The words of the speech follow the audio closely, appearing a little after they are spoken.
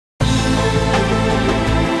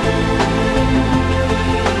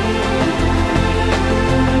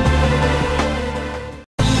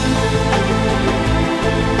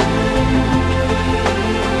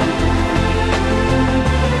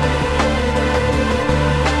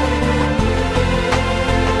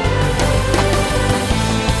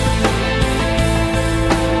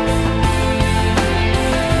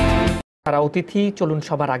অতিথি, চলুন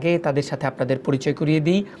সবার আগে তাদের সাথে আপনাদের পরিচয় করিয়ে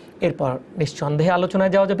দিই, এরপর নিঃসন্দেহে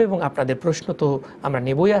আলোচনায় যাওয়া যাবে এবং আপনাদের প্রশ্ন তো আমরা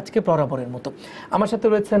নেবই আজকে বরাবরের মতো। আমার সাথে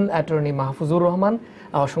রয়েছেন অ্যাটর্নি মাহফুজুর রহমান,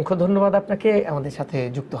 অসংখ্য ধন্যবাদ আপনাকে আমাদের সাথে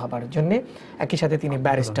যুক্ত হবার জন্য। একই সাথে তিনি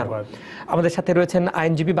ব্যারিস্টার। আমাদের সাথে রয়েছেন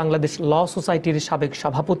আইনজীবী বাংলাদেশ ল সোসাইটির সাবেক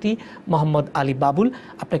সভাপতি মোহাম্মদ আলী বাবুল,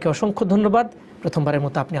 আপনাকে অসংখ্য ধন্যবাদ, প্রথমবারের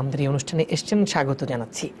মতো আপনি আমাদের এই অনুষ্ঠানে এসেছেন, স্বাগত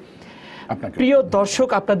জানাচ্ছি। প্রিয় দর্শক,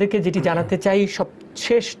 আপনাদেরকে যেটি জানাতে চাই,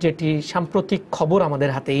 সবশেষ যেটি সাম্প্রতিক খবর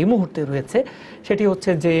আমাদের হাতে এই মুহূর্তে রয়েছে সেটি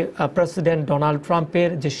হচ্ছে যে প্রেসিডেন্ট ডোনাল্ড ট্রাম্পের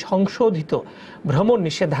যে সংশোধিত ভ্রমণ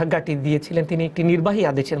নিষেধাজ্ঞাটি দিয়েছিলেন তিনি একটি নির্বাহী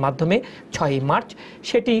আদেশের মাধ্যমে 6ই মার্চ,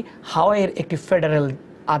 সেটি হাওয়াইয়ের একটি ফেডারেল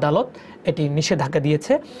আদালত এটি নিষেধাজ্ঞা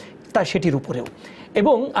দিয়েছে তা সেটির উপরেও,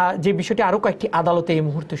 এবং যে বিষয়টি আরও কয়েকটি আদালতে এই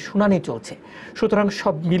মুহূর্তে শুনানি চলছে। সুতরাং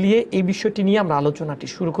সব মিলিয়ে এই বিষয়টি নিয়ে আমরা আলোচনাটি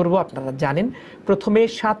শুরু করব। আপনারা জানেন প্রথমে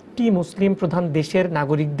 7টি মুসলিম প্রধান দেশের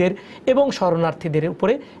নাগরিকদের এবং শরণার্থীদের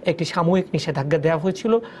উপরে একটি সাময়িক নিষেধাজ্ঞা দেওয়া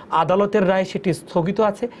হয়েছিল, আদালতের রায় সেটি স্থগিত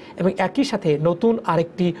আছে, এবং একই সাথে নতুন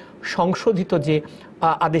আরেকটি সংশোধিত যে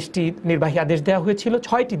আদেশটি নির্বাহী আদেশ দেওয়া হয়েছিল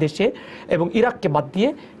 6টি দেশে এবং ইরাককে বাদ দিয়ে,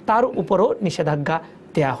 তার উপরও নিষেধাজ্ঞা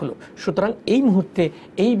দেয়া হলো। সুতরাং এই মুহূর্তে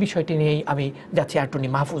এই বিষয়টি নিয়েই আমি যাচ্ছি অ্যাটর্নি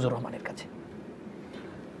মাহফুজুর রহমানের কাছে।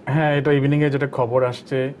 হ্যাঁ, এটা ইভিনিংয়ে যেটা খবর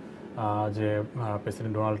আসছে যে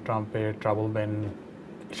প্রেসিডেন্ট ডোনাল্ড ট্রাম্পের ট্রাভেল ব্যান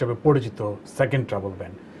হিসেবে পরিচিত সেকেন্ড ট্রাভেল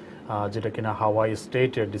ব্যান, যেটা কিনা হাওয়াই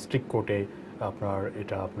স্টেটের ডিস্ট্রিক্ট কোর্টে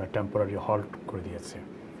আপনার টেম্পোরারি হল্ট করে দিয়েছে।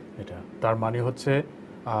 এটা তার মানে হচ্ছে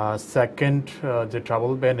সেকেন্ড যে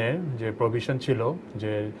ট্রাভেল ব্যানের যে প্রভিশন ছিল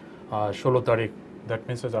যে 16 তারিখ, দ্যাট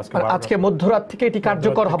মিনস আজকে মধ্যরাত থেকে এটি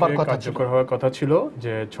কার্যকর হওয়ার কথা ছিল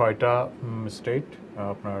যে 6টা স্টেট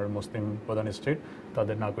আপনার মুসলিম প্রধান স্টেট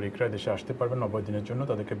তাদের নাগরিকরা দেশে আসতে পারবেন 90 দিনের জন্য,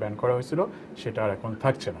 তাদেরকে ব্যান করা হয়েছিল, সেটা আর এখন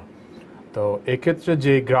থাকছে না। তো এক্ষেত্রে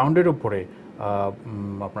যে গ্রাউন্ডের উপরে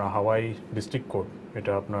আপনার হাওয়াই ডিস্ট্রিক্ট কোর্ট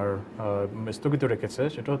এটা আপনার স্থগিত রেখেছে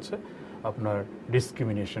সেটা হচ্ছে আপনার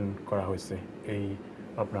ডিসক্রিমিনেশন করা হয়েছে এই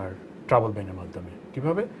আপনার ট্রাভেল ব্যানের মাধ্যমে।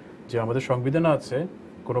 কিভাবে? যে আমাদের সংবিধানে আছে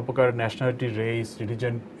কোনো প্রকার ন্যাশনালিটি, রেস,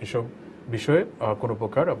 রিলিজন এসব বিষয়ে কোনো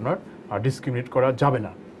প্রকার আপনার ডিসক্রিমিনেট করা যাবে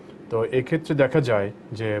না। তো এক্ষেত্রে দেখা যায়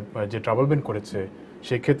যে ট্রাভেল ব্যান করেছে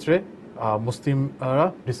সেই ক্ষেত্রে মুসলিমরা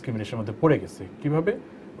ডিসক্রিমিনেশনের মধ্যে পড়ে গেছে। কিভাবে?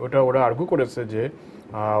 ওরা আর্গু করেছে যে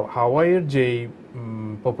হাওয়াইয়ের যেই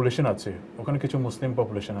পপুলেশন আছে ওখানে কিছু মুসলিম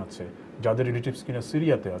পপুলেশন আছে যাদের রিলেটিভস কিনা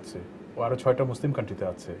সিরিয়াতে আছে ও আরও 6টা মুসলিম কান্ট্রিতে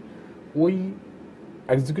আছে। ওই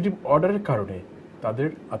এক্সিকিউটিভ অর্ডারের কারণে তাদের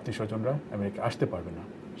আত্মীয় স্বজনরা আমেরিকা আসতে পারবে না।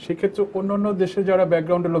 সেক্ষেত্রে অন্যান্য দেশে যারা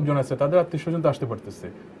ব্যাকগ্রাউন্ডের লোকজন আছে তাদের আত্মীয় স্বজন তো আসতে পারতেছে,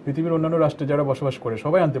 পৃথিবীর অন্যান্য রাষ্ট্রে যারা বসবাস করে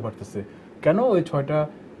সবাই আনতে পারতেছে, কেন ওই 6টা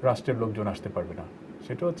রাষ্ট্রের লোকজন আসতে পারবে না?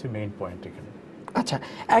 সেটা হচ্ছে মেইন পয়েন্ট এখানে। আচ্ছা,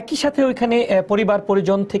 একই সাথে ওইখানে পরিবার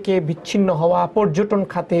পরিজন থেকে বিচ্ছিন্ন হওয়া, পর্যটন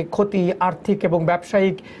খাতে ক্ষতি, আর্থিক এবং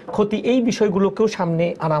ব্যবসায়িক ক্ষতি, এই বিষয়গুলোকেও সামনে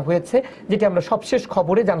আনা হয়েছে, যেটি আমরা সবশেষ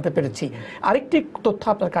খবরে জানতে পেরেছি। আরেকটি তথ্য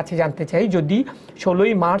আপনার কাছে জানতে চাই, যদি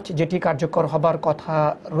 16ই মার্চ যেটি কার্যকর হবার কথা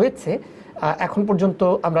রয়েছে এখন পর্যন্ত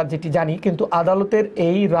আমরা যেটি জানি, কিন্তু আদালতের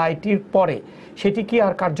এই রায়টির পরে সেটি কি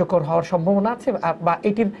আর কার্যকর হওয়ার সম্ভাবনা আছে বা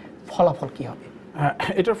এটির ফলাফল কি হবে?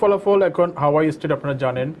 এটার ফলাফল এখন হাওয়াই স্টেট আপনারা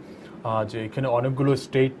জানেন যে এখানে অনেকগুলো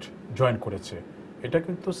স্টেট জয়েন করেছে। এটা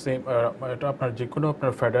কিন্তু সেম, এটা আপনার যে কোনো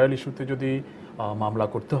আপনার ফেডারেল ইস্যুতে যদি মামলা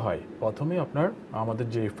করতে হয় প্রথমে আপনার আমাদের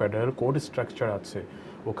যে ফেডারেল কোর্ট স্ট্রাকচার আছে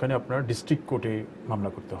ওখানে আপনার ডিস্ট্রিক্ট কোর্টে মামলা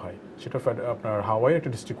করতে হয়। সেটা আপনার হাওয়াই একটা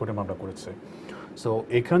ডিস্ট্রিক্ট কোর্টে মামলা করেছে। সো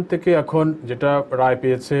এখান থেকে এখন যেটা রায়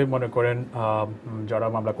পেয়েছে, মনে করেন যারা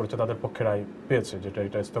মামলা করেছে তাদের পক্ষে রায় পেয়েছে, যেটা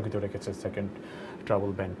এটা স্থগিত রেখেছে সেকেন্ড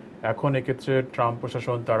ট্রাভেল ব্যান। এখন এক্ষেত্রে ট্রাম্প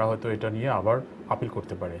প্রশাসন তারা হয়তো এটা নিয়ে আবার আপিল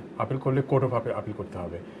করতে পারে। আপিল করলে কোর্ট অফ আপিল করতে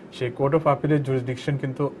হবে। সেই কোর্ট অফ আপিলের জুরিসডিকশন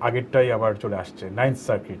কিন্তু আগেরটাই আবার চলে আসছে, 9th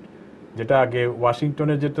সার্কিট, যেটা আগে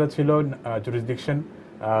ওয়াশিংটনের যেটা ছিল জুরিসডিকশন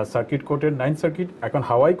সার্কিট কোর্টের 9th সার্কিট, এখন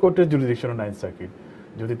হাওয়াই কোর্টের জুরিসডিকশনও 9th সার্কিট।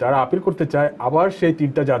 যদি তারা আপিল করতে চায় আবার সেই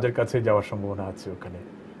 3টা জাজের কাছে যাওয়ার সম্ভাবনা আছে ওখানে।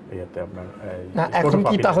 এখন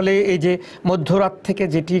কি তাহলে এই যে মধ্যরাত থেকে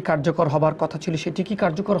যেটি কার্যকর হবার কথা ছিল সেটি কি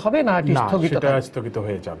কার্যকর হবে না স্থগিত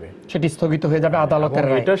হয়ে যাবে? সেটি স্থগিত হয়ে যাবে আদালতের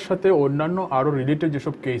রায়। এটার সাথে অন্যান্য আরো রিলেটেড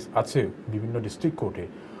যেসব কেস আছে বিভিন্ন ডিস্ট্রিক্ট কোর্টে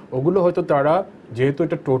ওগুলো হয়তো তারা যেহেতু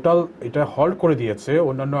এটা টোটাল এটা হল্ট করে দিয়েছে,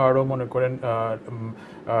 অন্যান্য আরও মনে করেন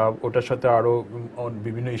ওটার সাথে আরও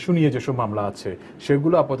বিভিন্ন ইস্যু নিয়ে যেসব মামলা আছে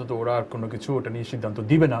সেগুলো আপাতত ওরা আর কোনো কিছু ওটা নিয়ে সিদ্ধান্ত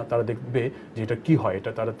দিবে না। তারা দেখবে যে এটা কী হয়,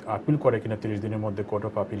 এটা তারা আপিল করে কিনা 30 দিনের মধ্যে কোর্ট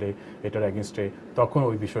অফ আপিলে এটার এগেনস্টে, তখন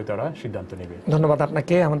ওই বিষয়ে তারা সিদ্ধান্ত নেবে। ধন্যবাদ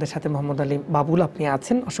আপনাকে। আমাদের সাথে মোহাম্মদ আলী বাবুল আপনি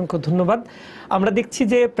আছেন, অসংখ্য ধন্যবাদ। আমরা দেখছি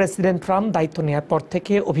যে প্রেসিডেন্ট ট্রাম্প দায়িত্ব নেওয়ার পর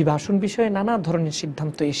থেকে অভিবাসন বিষয়ে নানা ধরনের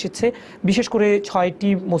সিদ্ধান্ত এসেছে, বিশেষ করে 6টি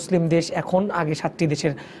মুসলিম দেশ, এখন আগে 7টি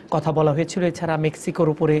দেশের কথা বলা হয়েছিল। এছাড়া মেক্সিকোর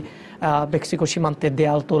উপরে মেক্সিকো সীমান্তের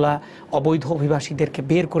দেয়াল তোলা, অবৈধ অভিবাসীদেরকে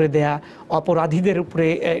বের করে দেয়া, অপরাধীদের উপরে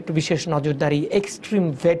একটু বিশেষ নজরদারি, এক্সট্রিম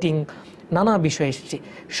ভেটিং, নানা বিষয় এসেছে।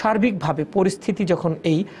 সার্বিকভাবে পরিস্থিতি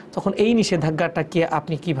তখন এই নিষেধাজ্ঞাটাকে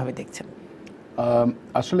আপনি কিভাবে দেখছেন?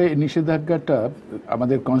 আসলে নিষেধাজ্ঞাটা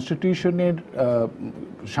আমাদের কনস্টিটিউশনের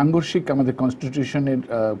সাংঘর্ষিক, আমাদের কনস্টিটিউশনের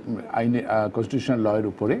আইনে, কনস্টিটিউশনাল লয়ের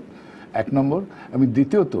উপরে 1 নম্বর। এবং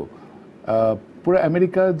দ্বিতীয়ত পুরো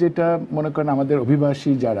আমেরিকা যেটা মনে করেন আমাদের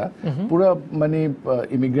অভিবাসী যারা পুরো মানে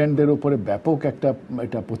ইমিগ্রেন্টদের উপরে ব্যাপক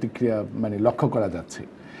একটা প্রতিক্রিয়া মানে লক্ষ্য করা যাচ্ছে।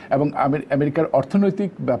 এবং আমেরিকার অর্থনৈতিক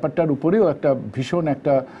ব্যাপারটার উপরেও একটা ভীষণ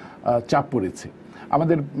একটা চাপ পড়েছে।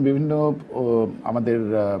 আমাদের বিভিন্ন আমাদের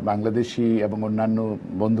বাংলাদেশি এবং অন্যান্য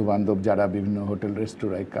বন্ধু বান্ধব যারা বিভিন্ন হোটেল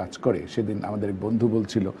রেস্তোরাঁয় কাজ করে, সেদিন আমাদের এক বন্ধু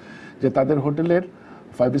বলছিল যে তাদের হোটেলের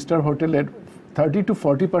 5 স্টার হোটেলের 30 to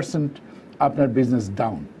 40% আপনার বিজনেস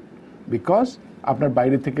ডাউন, বিকজ আপনার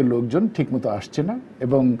বাইরে থেকে লোকজন ঠিকমতো আসছে না,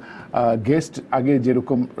 এবং গেস্ট আগে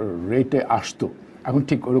যেরকম রেটে আসতো এখন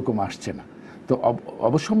ঠিক ওরকম আসছে না। তো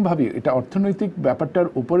অবশ্যম্ভাবী এটা অর্থনৈতিক ব্যাপারটার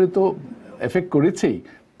উপরে তো এফেক্ট করেছেই,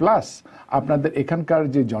 প্লাস আপনাদের এখানকার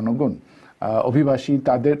যে জনগণ অভিবাসী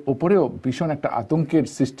তাদের উপরেও ভীষণ একটা আতঙ্কের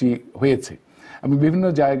সৃষ্টি হয়েছে। এবং বিভিন্ন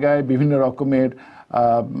জায়গায় বিভিন্ন রকমের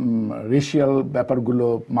রেশিয়াল ব্যাপারগুলো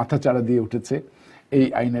মাথাচাড়া দিয়ে উঠেছে এই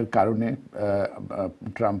আইনের কারণে,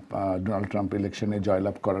 ডোনাল্ড ট্রাম্প ইলেকশনে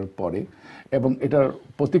জয়লাভ করার পরে। এবং এটার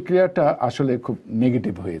প্রতিক্রিয়াটা আসলে খুব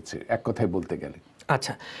নেগেটিভ হয়েছে এক কথায় বলতে গেলে।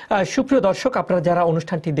 আচ্ছা, সুপ্রিয় দর্শক, আপনারা যারা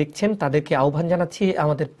অনুষ্ঠানটি দেখছেন তাদেরকে আহ্বান জানাচ্ছি,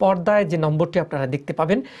 আমাদের পর্দায় যে নম্বরটি আপনারা দেখতে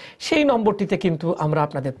পাবেন সেই নম্বরটিতে কিন্তু আমরা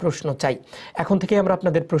আপনাদের প্রশ্ন চাই। এখন থেকে আমরা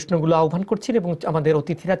আপনাদের প্রশ্নগুলো আহ্বান করছি এবং আমাদের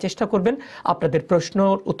অতিথিরা চেষ্টা করবেন আপনাদের প্রশ্ন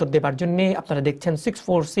উত্তর দেবার জন্য। আপনারা দেখছেন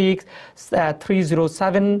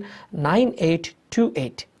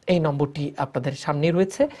 646-307-9828, এই নম্বরটি আপনাদের সামনে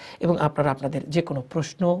রয়েছে এবং আপনারা আপনাদের যে কোনো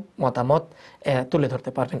প্রশ্ন মতামত তুলে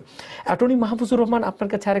ধরতে পারবেন। অ্যাটর্নি মাহফুজুর রহমান,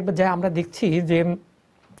 আপনার কাছে আরেকবার যাই। আমরা দেখছি যে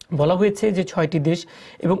বলা হয়েছে যে 6টি দেশ,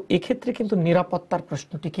 এবং এক্ষেত্রে কিন্তু নিরাপত্তার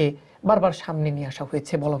প্রশ্নটিকে বারবার সামনে নিয়ে আসা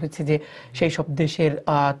হয়েছে। বলা হয়েছে যে সেই সব দেশের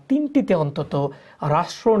 3টিতে অন্তত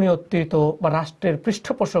রাষ্ট্র নিয়ন্ত্রিত বা রাষ্ট্রের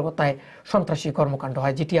পৃষ্ঠপোষকতায় সন্ত্রাসী কর্মকাণ্ড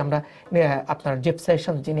হয়, যেটি আমরা আপনার জেফ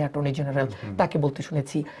সেশন যিনি অ্যাটর্নি জেনারেল তাকে বলতে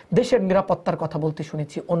শুনেছি। দেশের নিরাপত্তার কথা বলতে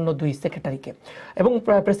শুনেছি অন্য 2 সেক্রেটারিকে, এবং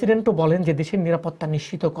প্রেসিডেন্টও বলেন যে দেশের নিরাপত্তা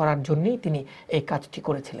নিশ্চিত করার জন্যই তিনি এই কাজটি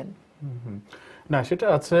করেছিলেন। না, সেটা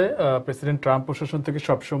আছে। প্রেসিডেন্ট ট্রাম্প প্রশাসন থেকে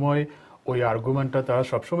সবসময় ওই আর্গুমেন্টটা তারা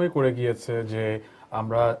সবসময় করে গিয়েছে যে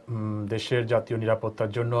আমরা দেশের জাতীয়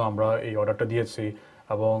নিরাপত্তার জন্য আমরা এই অর্ডারটা দিয়েছি,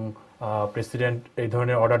 এবং প্রেসিডেন্ট এই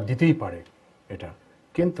ধরনের অর্ডার দিতেই পারে এটা।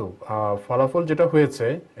 কিন্তু ফলাফল যেটা হয়েছে,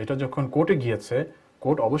 এটা যখন কোর্টে গিয়েছে,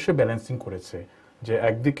 কোর্ট অবশ্যই ব্যালেন্সিং করেছে যে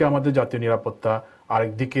একদিকে আমাদের জাতীয় নিরাপত্তা,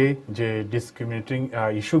 আরেকদিকে যে ডিসক্রিমিনেটিং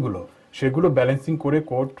ইস্যুগুলো, সেগুলো ব্যালেন্সিং করে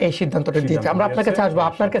কোর্ট এই সিদ্ধান্তটা দিয়েছে। আমরা আপনার কাছে আসবো,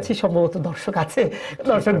 আপনার কাছে সম্ভবত দর্শক আছে,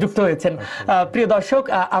 দর্শক যুক্ত হয়েছেন। প্রিয় দর্শক,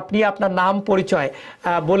 আপনি আপনার নাম পরিচয়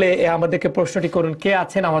বলে আমাদেরকে প্রশ্নটি করুন। কে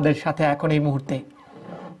আছেন আমাদের সাথে এখন এই মুহূর্তে?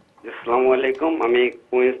 আসসালামু আলাইকুম, আমি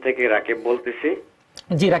কুইন্স থেকে রাকিব বলতেছি।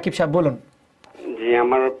 জি রাকিব সাহেব বলুন। জি,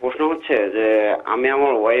 আমার প্রশ্ন হচ্ছে যে আমি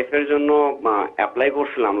আমার ওয়াইফের জন্য অ্যাপ্লাই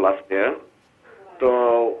করছিলাম লাস্ট ইয়ার, তো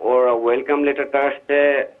ওর ওয়েলকাম লেটারটা আসছে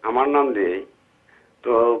আমার নাম দিয়ে।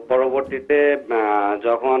 তো পরবর্তীতে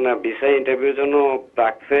যখন ভিসা ইন্টারভিউর জন্য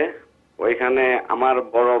ডাকছে, ওইখানে আমার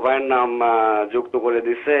বড় ভাইয়ের নাম যুক্ত করে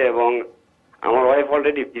দিচ্ছে, এবং আমার ওয়াইফ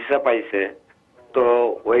অলরেডি ভিসা পাইছে। তো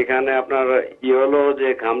ওইখানে আপনার ইয়েলো যে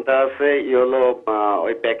খামটা আছে, ইয়েলো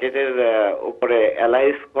ওই প্যাকেটের উপরে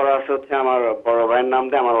অ্যালাইজ করা আছে হচ্ছে আমার বড় ভাইয়ের নাম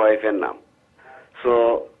দিয়ে আমার ওয়াইফের নাম। সো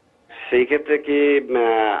সেই ক্ষেত্রে কি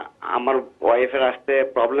আমার ওয়াইফের আসতে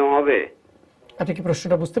প্রবলেম হবে? আপনি কি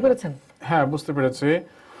প্রশ্নটা বুঝতে পেরেছেন? হ্যাঁ, বুঝতে পেরেছি।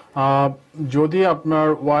 যদি আপনার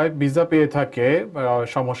ওয়াইফ ভিসা পেয়ে থাকে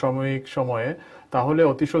সমসাময়িক সময়ে, তাহলে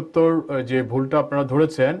অতি সত্বর যে ভুলটা আপনারা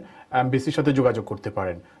ধরেছেন এমবিসির সাথে যোগাযোগ করতে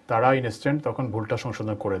পারেন। তারা ইনস্ট্যান্ট তখন ভুলটা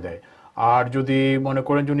সংশোধন করে দেয়। আর যদি মনে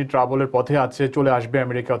করেন যে উনি ট্রাভেলের পথে আছে, চলে আসবে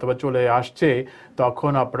আমেরিকা অথবা চলে আসছে,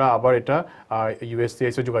 তখন আপনারা আবার এটা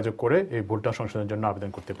ইউএসসিআইএস এ যোগাযোগ করে এই ভুলটা সংশোধনের জন্য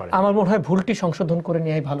আবেদন করতে পারেন। আমার মনে হয় ভুলটি সংশোধন করে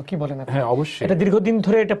নেওয়াই ভালো, কি বলেন আপনি? হ্যাঁ, অবশ্যই। এটা দীর্ঘদিন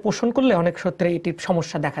ধরে এটা পোষণ করলে অনেক ক্ষেত্রে এটি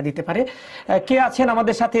সমস্যা দেখা দিতে পারে। কে আছেন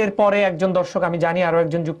আমাদের সাথে? এরপরে একজন দর্শক, আমি জানি আরো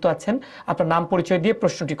একজন যুক্ত আছেন। আপনার নাম পরিচয় দিয়ে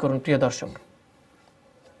প্রশ্নটি করুন প্রিয় দর্শক।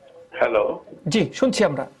 হ্যালো। জি, শুনছি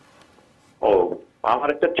আমরা। আমার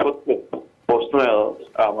একটা ছোট্ট প্রশ্ন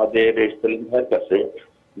আমাদের সেলিম ভাইয়ের কাছে,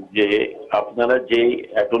 যে আপনারা যে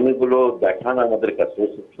অ্যাটর্নি গুলো দেখান আমাদের কাছে,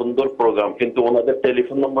 সুন্দর প্রোগ্রাম, কিন্তু ওনাদের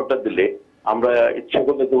টেলিফোন নম্বরটা দিলে আমরা ইচ্ছা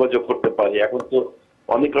করলে যোগাযোগ করতে পারি। এখন তো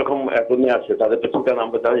অনেক রকম অ্যাটর্নি আছে, তাদের তো ঠিকানা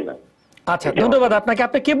আমরা জানি না। আচ্ছা, ধন্যবাদ আপনাকে।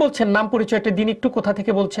 আপনি কে বলছেন? নাম পরিচয়টা দিন একটু, কোথা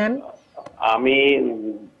থেকে বলছেন? আমি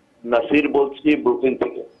নাসির বলছি, ব্রুকলিন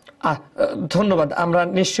থেকে। ধন্যবাদ। আমরা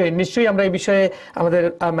নিশ্চয়ই আমরা এই বিষয়ে আমাদের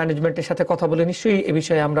ম্যানেজমেন্টের সাথে কথা বলে নিশ্চয়ই এই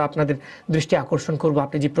বিষয়ে আমরা আপনাদের দৃষ্টি আকর্ষণ করব।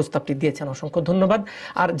 আপনি যে প্রস্তাবটি দিয়েছেন অসংখ্য ধন্যবাদ।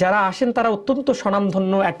 আর যারা আসেন তারা অত্যন্ত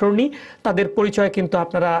স্বনামধন্য অ্যাটর্নি, তাদের পরিচয় কিন্তু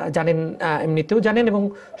আপনারা জানেন, এমনিতেও জানেন, এবং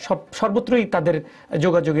সর্বত্রই তাদের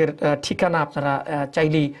যোগাযোগের ঠিকানা আপনারা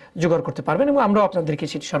চাইলেই জোগাড় করতে পারবেন এবং আমরাও আপনাদেরকে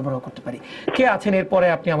সেটি সরবরাহ করতে পারি। কে আছেন এরপরে?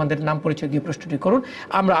 আপনি আমাদের নাম পরিচয় দিয়ে প্রশ্নটি করুন।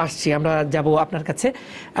 আমরা আসছি, আমরা যাব আপনার কাছে।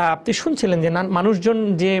 আপনি শুনছিলেন যে মানুষজন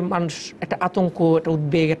যে মানুষ একটা আতঙ্ক, একটা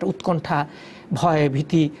উদ্বেগ, একটা উৎকণ্ঠা, ভয়,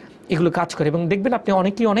 ভীতি এগুলো কাজ করে, এবং দেখবেন আপনি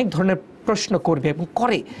অনেকেই অনেক ধরনের প্রশ্ন করবে এবং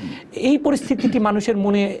করে। এই পরিস্থিতিটি মানুষের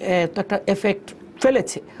মনে তো একটা এফেক্ট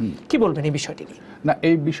ফেলেছে। কি বলবেন এই বিষয়টি নিয়ে? না,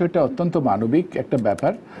 এই বিষয়টা অত্যন্ত মানবিক একটা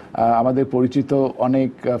ব্যাপার। আমাদের পরিচিত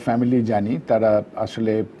অনেক ফ্যামিলি জানি তারা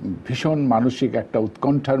আসলে ভীষণ মানসিক একটা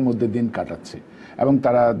উৎকণ্ঠার মধ্যে দিন কাটাচ্ছে, এবং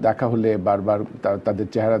তারা দেখা হলে বারবার তাদের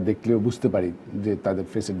চেহারা দেখলেও বুঝতে পারি যে তাদের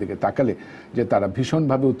ফেসের দিকে তাকালে যে তারা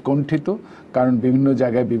ভীষণভাবে উৎকণ্ঠিত, কারণ বিভিন্ন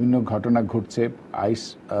জায়গায় বিভিন্ন ঘটনা ঘটছে। আইস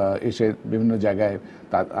এসে বিভিন্ন জায়গায়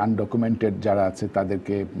আনডকুমেন্টেড যারা আছে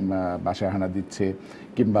তাদেরকে বাসায় হানা দিচ্ছে,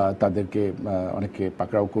 কিংবা তাদেরকে অনেকে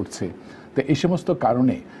পাকড়াও করছে। তো এই সমস্ত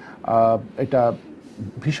কারণে এটা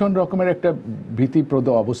ভীষণ রকমের একটা ভীতিপ্রদ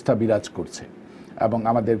অবস্থা বিরাজ করছে, এবং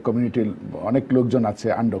আমাদের কমিউনিটির অনেক লোকজন আছে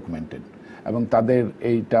আনডকুমেন্টেড, এবং তাদের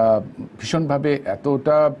এইটা ভীষণভাবে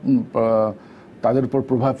এতটা তাদের উপর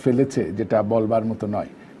প্রভাব ফেলেছে যেটা বলবার মতো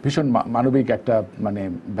নয়। ভীষণ মানবিক একটা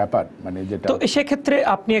ব্যাপার, যেটা। তো সেক্ষেত্রে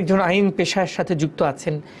আপনি একজন আইন পেশার সাথে যুক্ত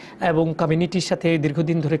আছেন এবং কমিউনিটির সাথে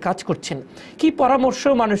দীর্ঘদিন ধরে কাজ করছেন, কি পরামর্শ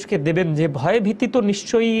মানুষকে দেবেন? যে ভয় ভীতি তো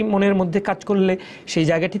নিশ্চয়ই মনের মধ্যে কাজ করলে সেই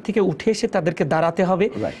জায়গাটি থেকে উঠে এসে তাদেরকে দাঁড়াতে হবে,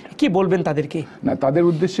 কি বলবেন তাদেরকে? না, তাদের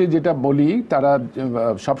উদ্দেশ্যে যেটা বলি, তারা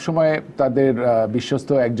সবসময় তাদের বিশ্বস্ত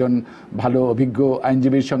একজন ভালো অভিজ্ঞ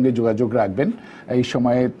আইনজীবীর সঙ্গে যোগাযোগ রাখবেন। এই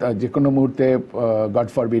সময়ে যে কোনো মুহূর্তে গড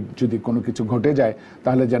ফরবিড যদি কোনো কিছু ঘটে যায়,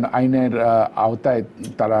 তাহলে যেন আইনের আওতায়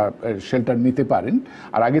তারা শেল্টার নিতে পারেন।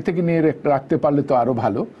 আর আগে থেকে নিয়ে রাখতে পারলে তো আরও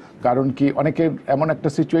ভালো, কারণ কি অনেকের এমন একটা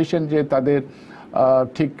সিচুয়েশন যে তাদের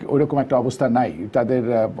ঠিক ওইরকম একটা অবস্থা নাই, তাদের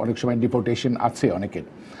অনেক সময় ডিপোর্টেশন আছে অনেকের।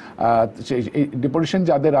 এই ডিপোর্টেশন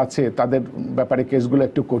যাদের আছে তাদের ব্যাপারে কেসগুলো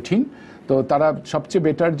একটু কঠিন, তো তারা সবচেয়ে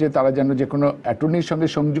বেটার যে তারা যেন যে কোনো অ্যাটর্নির সঙ্গে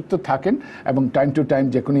সংযুক্ত থাকেন, এবং টাইম টু টাইম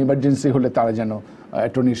যে কোনো ইমার্জেন্সি হলে তারা যেন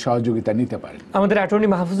অ্যাটর্নির সহযোগিতা নিতে পারেন। আমাদের অ্যাটর্নি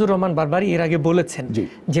মাহফুজুর রহমান বারবারই এর আগে বলেছেন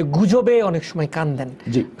যে গুজবে অনেক সময় কান দেন,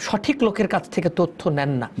 সঠিক লোকের কাছ থেকে তথ্য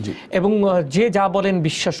নেন না, এবং যে যা বলেন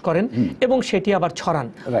বিশ্বাস করেন এবং সেটি আবার ছড়ান।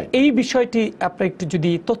 এই বিষয়টি আপনার একটু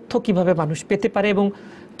যদি তথ্য কিভাবে মানুষ পেতে পারে এবং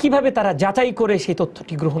কিভাবে তারা যাচাই করে সেই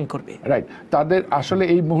তথ্যটি গ্রহণ করবে? রাইট, তাদের আসলে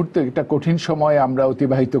এই মুহূর্তে একটা কঠিন সময় আমরা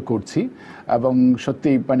অতিবাহিত করছি, এবং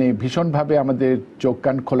সত্যি ভীষণভাবে আমাদের চোখ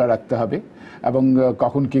কান খোলা রাখতে হবে, এবং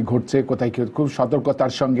কখন কি ঘটছে, কোথায় কি, খুব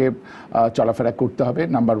সতর্কতার সঙ্গে চলাফেরা করতে হবে,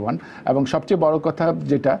 নাম্বার ওয়ান। এবং সবচেয়ে বড় কথা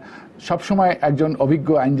যেটা, সবসময় একজন অভিজ্ঞ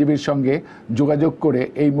আইনজীবীর সঙ্গে যোগাযোগ করে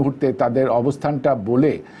এই মুহূর্তে তাদের অবস্থানটা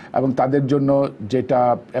বলে, এবং তাদের জন্য যেটা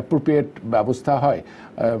অ্যাপ্রোপ্রিয়েট ব্যবস্থা হয়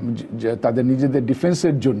তাদের নিজেদের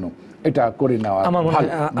ডিফেন্সের জন্য, এটা করে নেওয়া ভালো।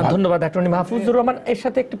 ধন্যবাদ অ্যাটর্নি মাহফুজুর রহমান। এর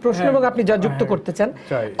সাথে একটি প্রশ্ন এবং আপনি যা যুক্ত করতে চান,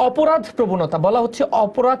 অপরাধ প্রবণতা বলা হচ্ছে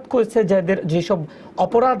অপরাধ করেছে যাদের, যেসব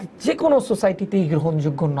অপরাধ যে কোনো সোসাইটিতেই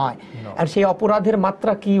গ্রহণযোগ্য নয়, আর সেই অপরাধের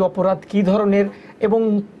মাত্রা কি, অপরাধ কি ধরনের এবং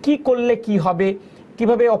কি করলে কি হবে,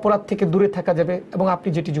 কিভাবে অপরাধ থেকে দূরে থাকা যাবে, এবং আপনি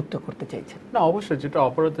যেটি যুক্ত করতে চাইছেন? না, অবশ্যই যেটা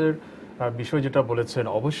অপরাধের বিষয় যেটা বলেছেন,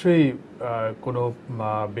 অবশ্যই কোনো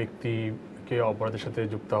ব্যক্তিকে অপরাধের সাথে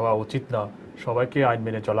যুক্ত হওয়া উচিত না, সবাইকে আইন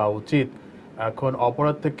মেনে চলা উচিত। এখন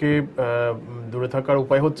অপরাধ থেকে দূরে থাকার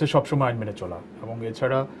উপায় হচ্ছে সবসময় আইন মেনে চলা, এবং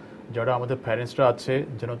এছাড়া যারা আমাদের প্যারেন্টসরা আছে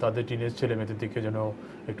যেন তাদের টিনেজ ছেলে মেয়েদের দিকে যেন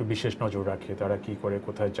একটু বিশেষ নজর রাখে, তারা কি করে,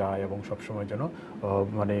 কোথায় যায়, এবং সবসময় যেন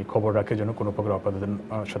খবর রাখে, যেন কোনো প্রকার অপরাধের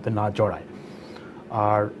সাথে না জড়ায়।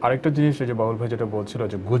 আর আরেকটা জিনিস, যে বাবুল ভাই যেটা বলছিল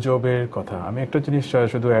যে গুজবের কথা, আমি একটা জিনিস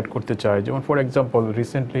শুধু অ্যাড করতে চাই। যেমন ফর এক্সাম্পল,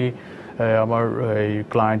 রিসেন্টলি আমার এই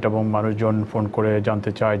ক্লায়েন্ট এবং মানুষজন ফোন করে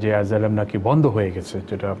জানতে চায় যে অ্যাজাইলাম নাকি বন্ধ হয়ে গেছে,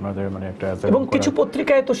 যেটা আপনাদের একটা অ্যাজাইলাম, এবং কিছু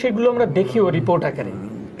পত্রিকায় তো সেগুলো আমরা দেখিও রিপোর্ট আকারে।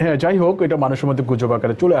 হ্যাঁ, যাই হোক, এটা মানুষের মধ্যে গুজব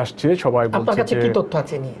আকারে চলে আসছে। সবাই বলছে যে কি তথ্য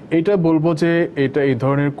আছে নিয়ে, এটা বলবো যে এটা এই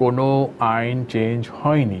ধরনের কোনো আইন চেঞ্জ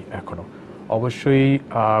হয়নি এখনো। অবশ্যই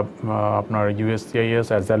আপনার ইউএসসিআইএস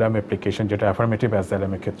অ্যাজাইলাম অ্যাপ্লিকেশন, যেটা অ্যাফার্মেটিভ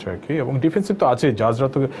অ্যাজাইলামের ক্ষেত্রে আর কি, এবং ডিফেন্সিভ তো আছে, জাজরা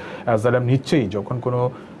তো অ্যাজাইলাম নিচ্ছেই। যখন কোনো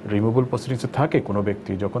রিমুভেবল প্রসিডিংসে থাকে কোনো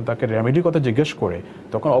ব্যক্তি, যখন তাকে রেমেডির কথা জিজ্ঞেস করে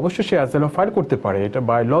তখন অবশ্যই সে অ্যাসাইলাম ফাইল করতে পারে, এটা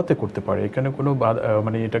বাই লতে করতে পারে, এখানে কোনো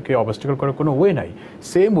মানে এটাকে অবস্টাকল করার কোনো ওয়ে নাই।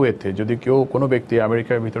 সেম ওয়েতে যদি কোনো ব্যক্তি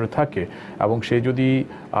আমেরিকার ভিতরে থাকে এবং সে যদি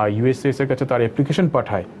ইউএসএস এর কাছে তার অ্যাপ্লিকেশন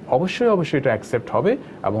পাঠায়, অবশ্যই এটা অ্যাকসেপ্ট হবে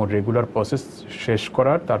এবং রেগুলার প্রসেস শেষ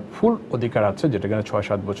করার তার ফুল অধিকার আছে, যেটা কিনা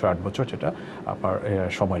 6-7 বছর 8 বছর যেটা আপনার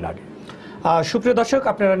সময় লাগে। সুপ্রিয় দর্শক,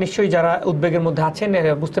 আপনারা নিশ্চয়ই যারা উদ্বেগের মধ্যে আছেন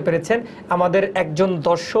বুঝতে পেরেছেন, আমাদের একজন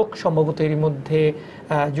দর্শক সম্ভবত এর মধ্যে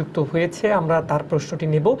যুক্ত হয়েছে, আমরা তার প্রশ্নটি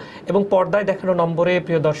নেব এবং পর্দায় দেখানো নম্বরে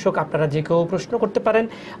প্রিয় দর্শক আপনারা যে কেউ প্রশ্ন করতে পারেন।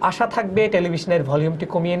 আশা থাকবে টেলিভিশনের ভলিউমটি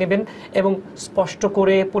কমিয়ে নেবেন এবং স্পষ্ট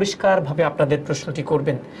করে পরিষ্কারভাবে আপনাদের প্রশ্নটি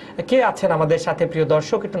করবেন। কে আছেন আমাদের সাথে প্রিয়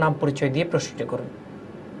দর্শক, একটু নাম পরিচয় দিয়ে প্রশ্নটি করুন।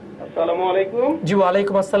 আসসালামু আলাইকুম। জি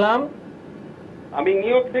ওয়ালাইকুম আসসালাম। আমি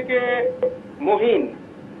নিউ ইয়র্ক থেকে মহিন।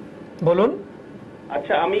 বলুন।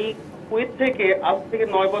 আচ্ছা, আমি কুয়েত থেকে আজ থেকে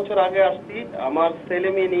 9 বছর আগে আসছি। আমার ছেলে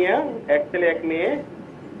মেয়ে নিয়ে, এক ছেলে এক মেয়ে।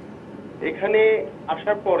 এখানে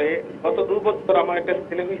আসার পরে গত 2 বছর আমার একটা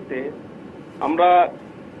ছেলে হয়েছে।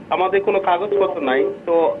 আমাদের কোনো কাগজপত্র নাই,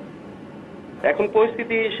 তো এখন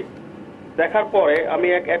পরিস্থিতি দেখার পরে আমি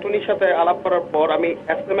এক অ্যাটর্নির সাথে আলাপ করার পর আমি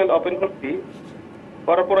এসএমএল ওপেন করছি।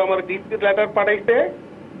 করার পর আমার ডিসপিউট লেটার পাঠাইছে,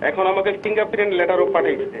 এখন আমাকে ফিঙ্গারপ্রিন্ট লেটারও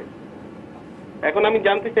পাঠাইছে। এখন আমি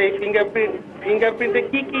জানতে চাই ফিঙ্গারপ্রিন্টে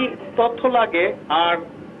কি কি তথ্য লাগে, আর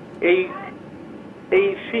এই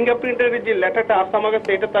ফিঙ্গারপ্রিন্টের যে লেটারটা আসছে আমার কাছে,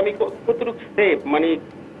 এটা তো আমি কতটুকু সেফ, মানে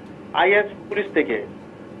আইএস পুলিশ থেকে।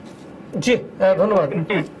 জি ধন্যবাদ।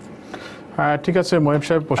 হ্যাঁ ঠিক আছে মহিম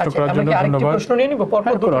সাহেব, প্রশ্ন করার জন্য ধন্যবাদ। প্রশ্ন নিয়ে নিব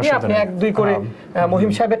পরপর দুটো, আপনি 1-2 করে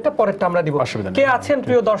মহিম সাহেবেরটা পরেরটা আমরা দিব। কে আছেন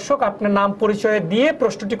প্রিয় দর্শক, আপনার নাম পরিচয় দিয়ে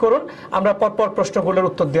প্রশ্নটি করুন, আমরা পরপর প্রশ্নগুলোর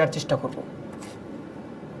উত্তর দেওয়ার চেষ্টা করব।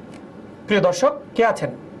 প্রিয় দর্শক কে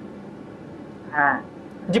আছেন? হ্যাঁ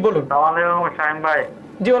জি বলুন। আসসালামু আলাইকুম শাহিন ভাই।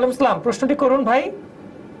 জি ওয়ালাইকুম আসসালাম, প্রশ্নটি করুন ভাই।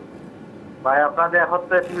 ভাই আপনাদের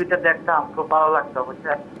হচ্ছে টিভিতে দেখতাম, খুব ভালো লাগতো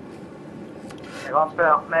বুঝছেন। এখন তো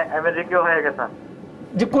আপনি আমেরিকায় হয়ে গেছেন।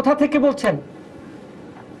 জি কোথা থেকে বলছেন?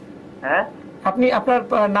 হ্যাঁ আপনি আপনার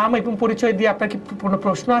নাম এবং পরিচয় দিয়ে আপনার কি কোনো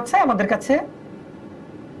প্রশ্ন আছে আমাদের কাছে?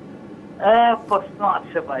 প্রশ্ন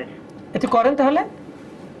আছে ভাই। এটি করেন তাহলে।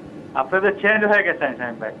 আপনাদের চেঞ্জ হয়ে গেছেন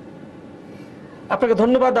শাহিন ভাই। আপনাকে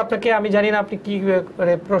ধন্যবাদ। আপনাকে আমি জানি না আপনি কি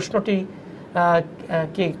প্রশ্নটি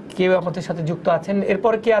কে আমাদের সাথে যুক্ত আছেন,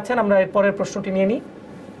 এরপরে কে আছেন, আমরা এরপরের প্রশ্নটি নিয়ে নিই।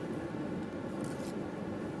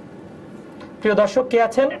 প্রিয় দর্শক কে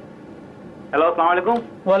আছেন? হ্যালো আসসালামু আলাইকুম।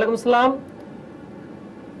 ওয়ালাইকুম আসসালাম।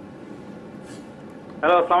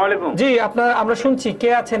 হ্যালো আসসালামু আলাইকুম। জি আমরা শুনছি, কে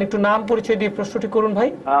আছেন, একটু নাম পরিচয় দিয়ে প্রশ্নটি করুন ভাই।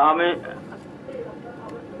 আমি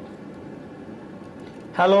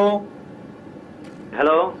হ্যালো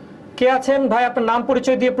কে আছেন ভাই, আপনার নাম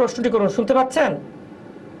পরিচয় দিয়ে প্রশ্নটি করুন, শুনতে পাচ্ছেন?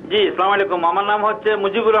 জি আসসালামু আলাইকুম, আমার নাম হচ্ছে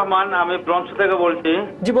মুজিবুর রহমান, আমি ব্রঞ্চ থেকে বলছি।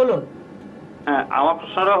 জি বলুন। হ্যাঁ, আমার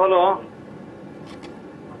প্রশ্নটা হলো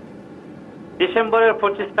ডিসেম্বরের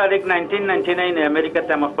 25 তারিখ 1999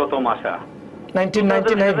 আমেরিকাতে আমার প্রথম আসা।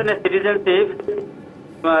 1999 সিটিজেনশিপ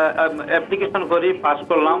অ্যাপ্লিকেশন করি, পাস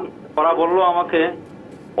করলাম। ওরা বললো আমাকে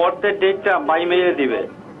অর্থের ডেটটা বাই মেইলে দিবে।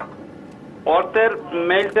 অর্থের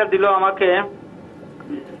মেইলটা দিল আমাকে,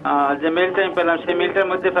 যে মেইলটা আমি পেলাম সেই মেইলটার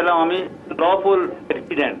মধ্যে পেলাম আমি লফুল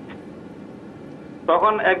রেসিডেন্ট।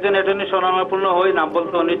 তখন একজন অ্যাটর্নি শরণাপন্ন হই, নাম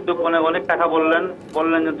বলতে অনিচ্ছুক, অনেক টাকা বললেন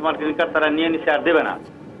যে তোমার গ্রিন কার্ড তারা নিয়ে নিচ্ছে, আর দেবে না।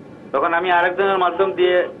 তখন আমি আরেকজনের মাধ্যম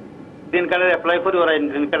দিয়ে গ্রিন কার্ডের অ্যাপ্লাই করি, ওরা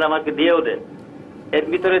গ্রিন কার্ড আমাকে দিয়েও দেয়। এর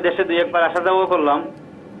ভিতরে দেশে 2 একবার আসা যাওয়া করলাম।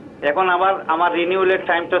 এখন আবার আমার রিনিউয়ালের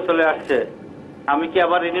টাইমটা চলে আসছে, আমি কি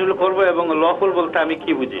আবার রিনিউয়াল করবো? এবং লফুল বলতে আমি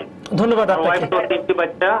কি বুঝি? ধন্যবাদ আপনাকে। 3টি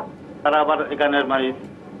বাচ্চা, তারা আবার এখানে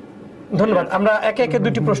ধন্যবাদ। আমরা একে একে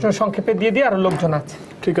 2টি প্রশ্ন সংক্ষেপে দিয়ে দিই, আর লোকজন আছে।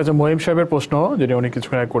 ঠিক আছে, মহিম সাহেবের প্রশ্ন যেটা উনি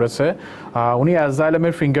কিছুক্ষণ আগে করেছে, উনি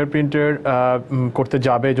অ্যাজাইলামের ফিঙ্গারপ্রিন্টের করতে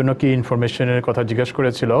যাবে এই জন্য কি ইনফরমেশনের কথা জিজ্ঞাসা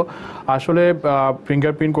করেছিল। আসলে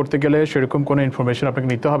ফিঙ্গারপ্রিন্ট করতে গেলে সেরকম কোনো ইনফরমেশন আপনাকে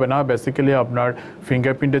নিতে হবে না। বেসিক্যালি আপনার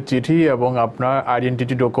ফিঙ্গারপ্রিন্টের চিঠি এবং আপনার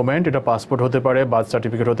আইডেন্টিটি ডকুমেন্ট, এটা পাসপোর্ট হতে পারে, বার্থ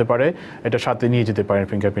সার্টিফিকেট হতে পারে, এটা সাথে নিয়ে যেতে পারেন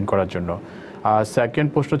ফিঙ্গারপ্রিন্ট করার জন্য। আর সেকেন্ড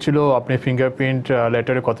প্রশ্ন ছিল আপনি ফিঙ্গারপ্রিন্ট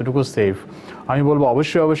লেটারে কতটুকু সেফ। আমি বলবো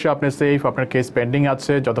অবশ্যই আপনি সেফ। আপনার কেস পেন্ডিং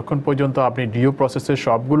আছে, যতক্ষণ পর্যন্ত আপনি ডিউ প্রসেসের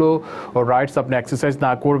সবগুলো রাইটস আপনি এক্সারসাইজ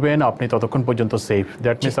না করবেন আপনি ততক্ষণ পর্যন্ত সেফ।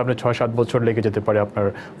 দ্যাট মিনস আপনি 6-7 বছর লেগে যেতে পারে আপনার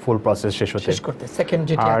ফুল প্রসেস শেষ হতে।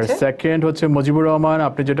 আর সেকেন্ড হচ্ছে মুজিবুর রহমান,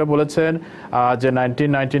 আপনি যেটা বলেছেন যে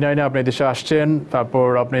 1999 আপনি দেশে আসছেন, তারপর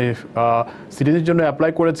আপনি সিটিজেনের জন্য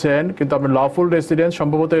অ্যাপ্লাই করেছেন, কিন্তু আপনি লফুল রেসিডেন্ট,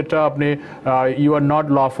 সম্ভবত এটা আপনি you are not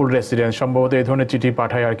lawful resident, সম্ভবত এই ধরনের চিঠি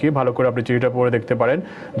পাঠায় আর কি। ভালো করে আপনি চিঠিটা পড়ে দেখতে পারেন,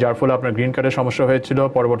 যার ফলে আপনার গ্রিন কার্ডের সমস্যা হয়েছিল,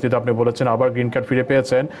 পরবর্তীতে আপনি বলেছেন আবার গ্রিন কার্ড ফিরে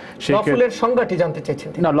পেয়েছেন। লফুলের সংজ্ঞাটি জানতে চাইছেন? বলেছেন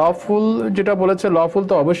তিনি? না, লফুল যেটা বলেছে, লফুল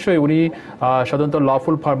তো অবশ্যই উনি সাধারণত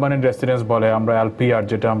লফুল পার্মানেন্ট রেসিডেন্স বলে, আমরা এলপিআর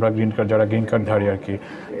যেটা আমরা গ্রিন কার্ড, যারা গ্রিন কার্ড ধারী আর কি।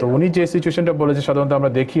 তো উনি যে সিচুয়েশনটা বলেছে, সাধারণত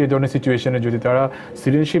আমরা দেখি এই ধরনের সিচুয়েশনে যদি তারা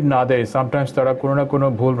সিটিজেনশিপ না দেয়, সামটাইমস তারা কোনো না কোনো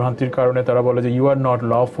ভুল ভ্রান্তির কারণে তারা বলে যে you are not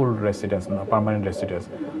lawful residence, না পার্মানেন্ট রেসিডেন্স।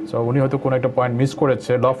 সো উনি হয়তো কোনো একটা পয়েন্ট মিস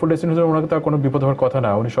করেছে। লফুল রেসিডেন্স ওনাকে তার কোনো বিপদ হওয়ার কথা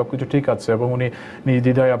না, উনি সব কিছু ঠিক আছে এবং উনি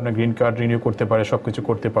নির্দ্বিধায় আপনার গ্রিন কার্ড রিনিউ করতে পারে, সব কিছু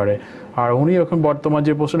করতে পারে। আর উনি এখন বর্তমান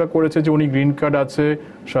যে প্রশ্নটা করেছে যে উনি গ্রিন কার্ড আছে,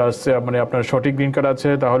 মানে আপনার সঠিক গ্রিন কার্ড আছে,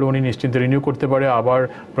 তাহলে উনি নিশ্চিন্তে রিনিউ করতে পারে, আবার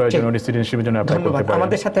প্রয়োজন উনি সিটিজেনশিপের জন্য অ্যাপ্লাই করতে পারে।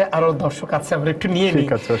 আমাদের সাথে আরো দর্শক আছে, আমরা একটু নিয়ে নিই।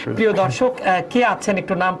 প্রিয় দর্শক, কে আছেন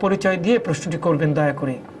একটু নাম পরিচয় দিয়ে প্রশ্নটি করবেন দয়া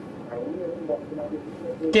করে।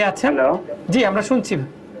 কে আছেন? জি, আমরা শুনছি।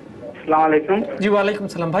 আসসালামু আলাইকুম। জি, ওয়ালাইকুম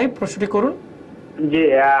সালাম। ভাই, প্রশ্নটি করুন। জি,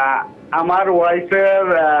 আমার ওয়াইফের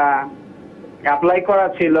অ্যাপ্লাই করা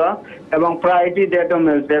ছিল এবং প্রায়োরিটি ডেটও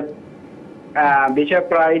মিলছে। বিষয়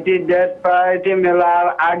প্রায়োরিটি মেলার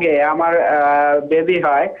আগে আমার বেবি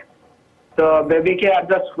হয়, তো বেবিকে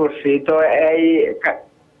অ্যাডজাস্ট করছি। তো এই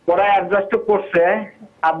ওরা অ্যাডজাস্ট করছে,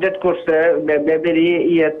 আপডেট করছে বেবির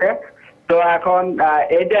ইয়েতে। তো এখন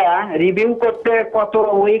এটা রিভিউ করতে কত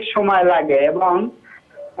উইক সময় লাগে এবং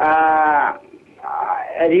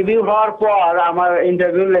রিভিউ হওয়ার পর আমার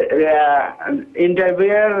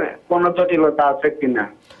ইন্টারভিউয়ের কোনো জটিলতা আছে কিনা?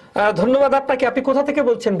 ধন্যবাদ আপনাকে। আপনি কোথা থেকে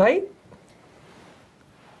বলছেন ভাই?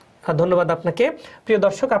 ধন্যবাদ আপনাকে। প্রিয়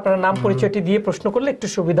দর্শক, আপনার নাম পরিচয়টি দিয়ে প্রশ্ন করলে একটু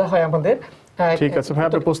সুবিধা হয় আমাদের। ঠিক আছে ভাই,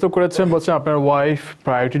 আপনি প্রশ্ন করেছেন, বলছেন আপনার ওয়াইফ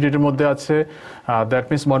প্রায়োরিটি ডেটের মধ্যে আছে। দ্যাট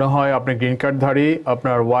মিনস মনে হয় আপনি গ্রিন কার্ড ধারী,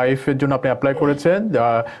 আপনার ওয়াইফের জন্য আপনি অ্যাপ্লাই করেছেন,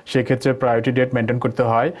 সেক্ষেত্রে প্রায়োরিটি ডেট মেনটেন করতে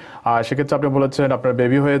হয়। আর সেক্ষেত্রে আপনি বলেছেন আপনার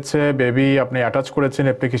বেবি হয়েছে, বেবি আপনি অ্যাটাচ করেছেন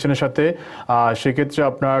অ্যাপ্লিকেশনের সাথে, সেক্ষেত্রে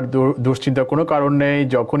আপনার দুশ্চিন্তার কোনো কারণ নেই।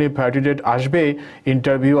 যখনই প্রায়োরিটি ডেট আসবে,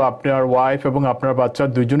 ইন্টারভিউ আপনার ওয়াইফ এবং আপনার বাচ্চা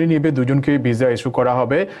দুজনই নেবে, দুজনকেই ভিসা ইস্যু করা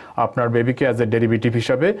হবে। আপনার বেবিকে অ্যাজ এ ডেরিভেটিভ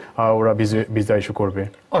হিসাবে ওরা ভিসা ইস্যু করবে।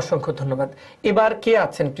 অসংখ্য ধন্যবাদ। এবার কে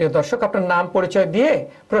আছেন প্রিয় দর্শক, আপনার নাম পরিচয় দিয়ে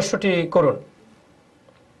প্রশ্নটি করুন।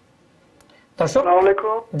 দর্শক,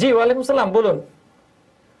 জি, ওয়ালাইকুম সালাম, বলুন।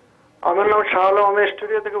 আমার নাম শাহ আলম, আমি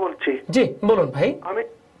স্টুডিও থেকে বলছি। জি, বলুন ভাই।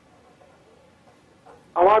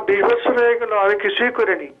 আমার 20 বছর হয়ে গেল, আমি কিছুই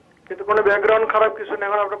করিনি, কিন্তু কোনো ব্যাকগ্রাউন্ড খারাপ কিছু নেই।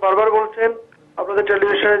 এখন আপনি বারবার বলছেন আপনাদের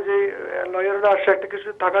টেলিভিশনে যে লয়াররা আসে একটা কিছু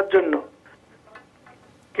থাকার জন্য,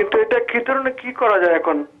 কিন্তু এটা কি ধরনের, কি করা যায়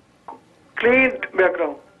এখন? ক্লিন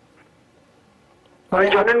ব্যাকগ্রাউন্ড, আমি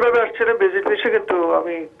জয়েন ভাবে আসছিলাম ভিজিট ভিসা, কিন্তু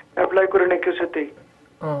আমি অ্যাপ্লাই করে নেই কিছুতেই।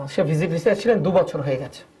 সে ভিজিট ভিসা আসছিলেন 2 বছর হয়ে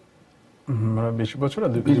গেছে। 20 বছর?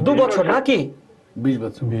 2 বছর নাকি? 20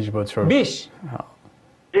 বছর। 20 বছর। 20?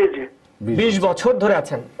 জি জি, 20 বছর ধরে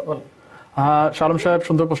আছেন। সালাম সাহেব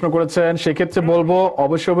সুন্দর প্রশ্ন করেছেন। সেক্ষেত্রে বলবো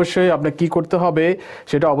অবশ্যই আপনার কি করতে হবে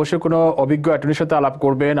সেটা অবশ্যই কোনো অভিজ্ঞ অ্যাটর্নির সাথে আলাপ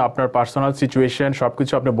করবেন। আপনার পার্সোনাল সিচুয়েশন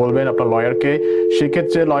সবকিছু আপনি বলবেন আপনার লয়ারকে।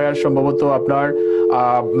 সেক্ষেত্রে লয়ার সম্ভবত আপনার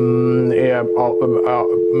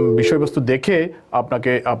বিষয়বস্তু দেখে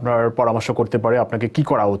আপনাকে আপনার পরামর্শ করতে পারে আপনাকে কি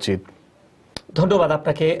করা উচিত। ধন্যবাদ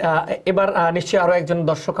আপনাকে। এবার নিশ্চয়ই আরো একজন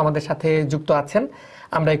দর্শক আমাদের সাথে যুক্ত আছেন,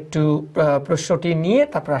 আমরা একটু প্রশ্নটি নিয়ে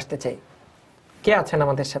তারপর আসতে চাই। কে আছেন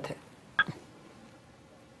আমাদের সাথে?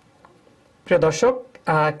 প্রিয় দর্শক,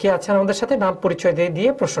 কে আছেন আমাদের সাথে, নাম পরিচয় দিয়ে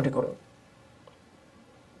প্রশ্নটি করুন।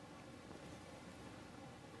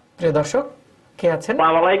 প্রিয় দর্শক, কে আছেন?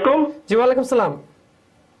 আসসালামু আলাইকুম। জি, ওয়ালাইকুম সালাম।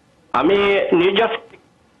 আমি নিউ জার্সি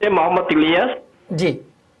থেকে মোহাম্মদ ইলিয়াস। জি,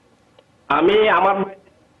 আমি আমার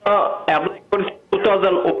অ্যাপ্লাই করেছি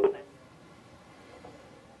 2000।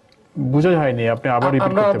 বুঝা হয়নি, আপনি আবার রিপিট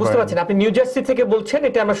করতে পারেন? আমরা বুঝতে পারছি না, আপনি নিউ জার্সি থেকে বলছেন,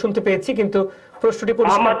 এটা আমরা শুনতে পেয়েছি, কিন্তু প্রশ্নটি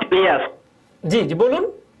পরিষ্কার। মোহাম্মদ ইলিয়াস। জি জি, বলুন।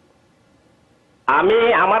 আমি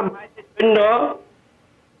আমার ভাইয়ের জন্য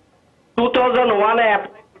 2001 এ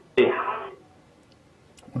অ্যাপ্লাই করেছি।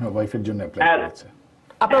 ওনার ওয়াইফের জন্য অ্যাপ্লাই করেছে।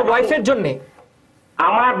 আপনার ওয়াইফের জন্য?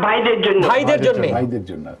 আমার ভাইদের জন্য। ভাইদের জন্য? ভাইদের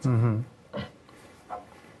জন্য। আচ্ছা।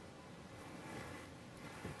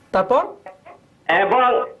 তারপর? এবং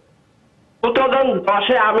 2010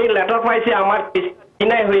 এ আমি লেটার পাইছি আমার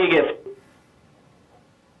ডিনাই হয়ে গেছে।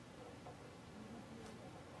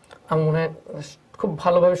 আমি মনে হয় খুব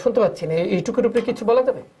ভালোভাবে শুনতে পাচ্ছি না, এইটুকুর উপরে কিছু বলা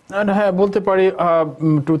যাবে? হ্যাঁ, বলতে পারি।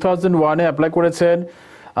 2001 এ অ্যাপ্লাই করেছেন,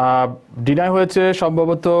 ডিনাই হয়েছে,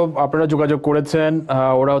 সম্ভবত আপনারা যোগাযোগ করেছেন,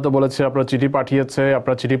 ওরাও তো বলেছে আপনারা চিঠি পাঠিয়েছে,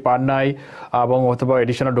 আপনারা চিঠি পান নাই এবং অথবা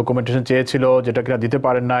এডিশনাল ডকুমেন্টেশন চেয়েছিল যেটা কিনা দিতে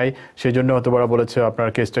পারেন নাই, সেই জন্য হয়তো ওরা বলেছে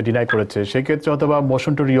আপনার কেসটা ডিনাই করেছে। সেক্ষেত্রে অথবা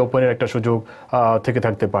মোশন টু রিওপেনের একটা সুযোগ থেকে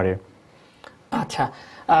থাকতে পারে। আচ্ছা,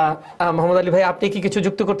 মোহাম্মদ আলী ভাই, আপনি কি কিছু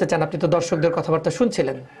যুক্ত করতে চান? আপনি তো দর্শকদের কথাবার্তা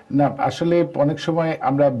শুনছিলেন। না, আসলে অনেক সময়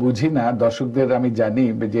আমরা বুঝি না দর্শকদের। আমি জানি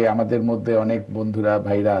যে আমাদের মধ্যে অনেক বন্ধুরা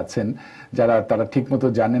ভাইরা আছেন যারা তারা ঠিকমতো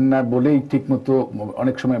জানেন না বলেই ঠিকমতো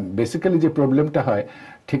অনেক সময় বেসিক্যালি যে প্রবলেমটা হয়,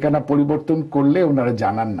 ঠিকানা পরিবর্তন করলে ওনারা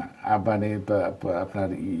জানান না, মানে আপনার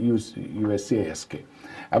ইউএসসিআইএসকে,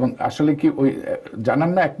 এবং আসলে কি ওই জানান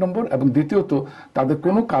না এক নম্বর, এবং দ্বিতীয়ত তাদের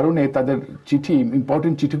কোনো কারণে তাদের চিঠি,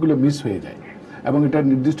 ইম্পর্টেন্ট চিঠিগুলো মিস হয়ে যায়, এবং এটা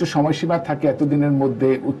নির্দিষ্ট সময়সীমা থাকে, এতদিনের মধ্যে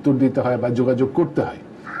উত্তর দিতে হয় বা যোগাযোগ করতে হয়।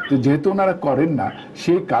 তো যেহেতু ওনারা করেন না,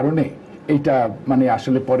 সেই কারণে এইটা মানে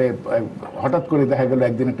আসলে পরে হঠাৎ করে দেখা গেল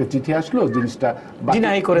একদিন একটা চিঠি আসলো, জিনিসটা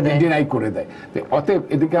ডিনাই করে দেয়। অতএব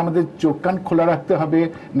এদিকে আমাদের চোখ কান খোলা রাখতে হবে,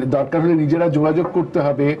 দরকার হলে নিজেরা যোগাযোগ করতে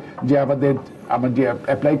হবে যে আমার যে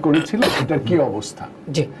অ্যাপ্লাই করেছিল এটার কি অবস্থা।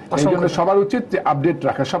 জি, এই জন্য সবার উচিত যে আপডেট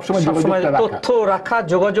রাখা, সবসময় যোগাযোগটা রাখা, তথ্য রাখা,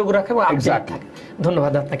 যোগাযোগ রাখা এবং আপডেট থাকা।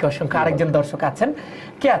 ধন্যবাদ আপনাকে অসংখ্য। আরেকজন দর্শক আছেন,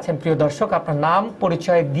 কে আছেন প্রিয় দর্শক? আপনার নাম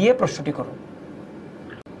পরিচয় দিয়ে প্রশ্নটি করুন।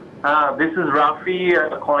 This is Rafi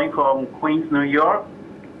calling from Queens, New York.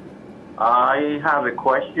 I have a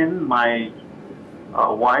question. My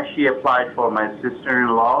wife, she applied for my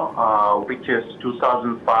sister-in-law, which is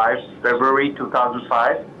 2005, February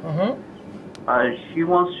 2005. She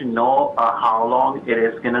wants to know how long it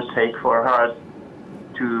is going to take for her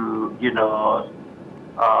to,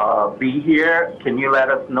 be here. Can you let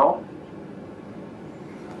us know?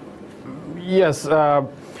 Yes,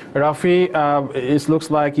 Rafi, it looks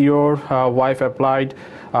like your wife applied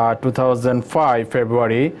 2005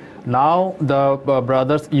 February. Now the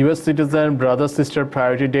brother's U.S. citizen brother-sister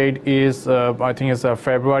priority date is I think it's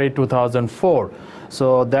February 2004. So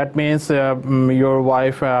that means your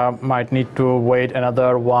wife might need to wait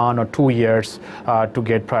another 1 or 2 years to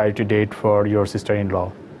get priority date for your sister-in-law.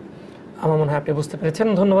 আমার মনে হয় আপনি বুঝতে পেরেছেন।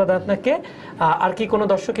 ধন্যবাদ আপনাকে। আর কি কোনো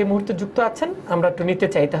দর্শক এই মুহূর্তে যুক্ত আছেন? আমরা একটু নিতে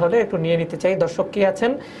চাই, তাহলে একটু নিয়ে নিতে চাই। দর্শক কি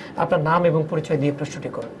আছেন? আপনার নাম এবং পরিচয় দিয়ে প্রশ্নটি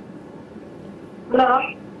করুন।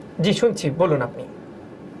 জি, শুনছি, বলুন আপনি।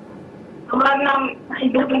 আমার নাম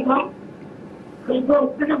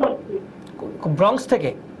ব্রঙ্কস থেকে।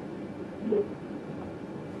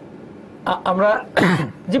 আমরা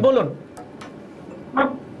জি বলুন।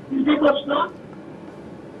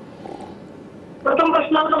 প্রথম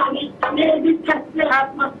প্রশ্ন হলো, আমি এই দিন থাকতে 8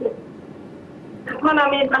 মাসে, এখন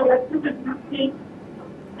আমি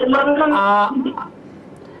লন্ডন।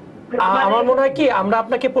 আমার মনে হয় কি আমরা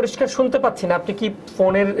আপনাকে পরিষ্কার শুনতে পাচ্ছি না। আপনি কি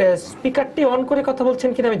ফোনের স্পিকারটি অন করে কথা বলছেন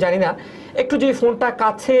কিনা আমি জানি না। একটু যদি ফোনটা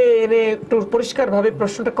কাছে এনে একটু পরিষ্কারভাবে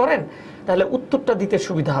প্রশ্নটা করেন তাহলে উত্তরটা দিতে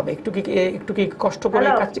সুবিধা হবে। একটু কি কষ্ট করে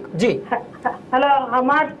কাছে। জি হ্যালো,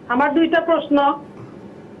 আমার দুইটা প্রশ্ন।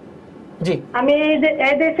 জি, আমি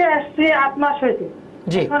এই দেশে আসছি 8 মাস হয়েছে।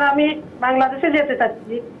 এখন আমি বাংলাদেশে যেতে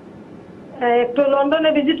চাচ্ছি, একটু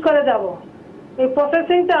লন্ডনে ভিজিট করে যাব। এই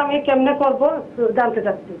প্রসেসিংটা আমি কেমনে করব জানতে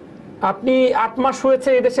চাচ্ছি। আপনি 8 মাস হয়েছে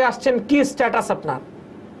এই দেশে আসছেন, কি স্ট্যাটাস আপনার?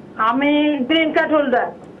 আমি green card holder.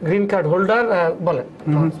 Green card holder, বলেন।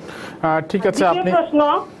 ঠিক আছে।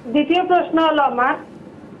 দ্বিতীয় প্রশ্ন হলো,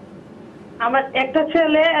 আমার একটা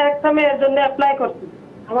ছেলে একটা মেয়ের জন্য অ্যাপ্লাই করছি।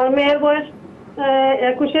 আমার মেয়ের বয়স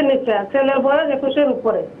 21-এর নিচে, ছেলের বয়স 21-এর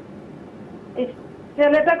উপরে।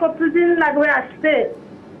 ছেলেটা কতদিন লাগবে আসতে,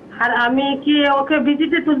 আর আমি কি ওকে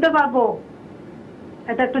ভিজিটে তুলতে পারবো,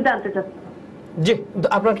 এটা একটু জানতে চাচ্ছি। জি,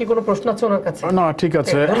 আপনার কি কোনো প্রশ্ন আছে ওনার কাছে? না, ঠিক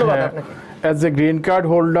আছে। As a green card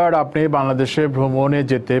holder আপনি বাংলাদেশে ভ্রমণে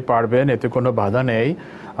যেতে পারবেন, এতে কোনো বাধা নেই।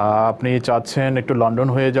 আপনি চাচ্ছেন একটু লন্ডন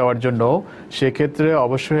হয়ে যাওয়ার জন্য, সেক্ষেত্রে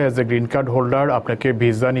অবশ্যই as a green card holder আপনাকে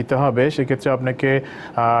ভিসা নিতে হবে। সেক্ষেত্রে আপনাকে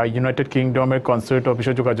ইউনাইটেড কিংডমের কনসুলেট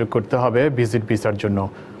অফিসে যোগাযোগ করতে হবে ভিজিট ভিসার জন্য।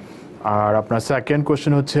 আর আপনার সেকেন্ড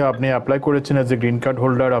কোশ্চেন হচ্ছে, আপনি অ্যাপ্লাই করেছেন as a green card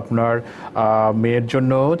holder আপনার মেয়ের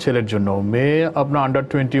জন্য, ছেলের জন্য। মেয়ে আপনার আন্ডার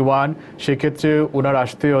 21, সেক্ষেত্রে ওনার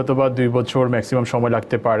আসতে অথবা 2 বছর ম্যাক্সিমাম সময়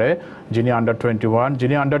লাগতে পারে। যিনি আন্ডার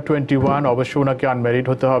 21 অবশ্যই ওনাকে আনম্যারিড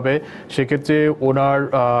হতে হবে। সেক্ষেত্রে ওনার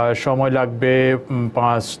সময় লাগবে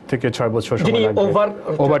 5 থেকে 6 বছর সময় লাগবে,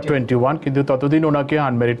 ওভার 21, কিন্তু ততদিন ওনাকে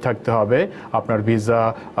আনম্যারিড থাকতে হবে আপনার ভিসা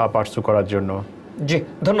পার্সু করার জন্য। জি,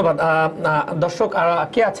 ধন্যবাদ। দর্শক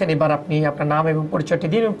কে আছেন এবার? আপনি আপনার নাম এবং পরিচয়টি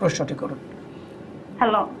দিয়ে প্রশ্নটি করুন।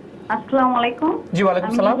 হ্যালো, আসসালামু আলাইকুম। জি,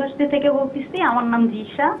 ওয়ালাইকুম আসসালাম। আমি ইউনিভার্সিটি থেকে বলতেছি, আমার নাম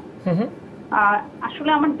জিশা।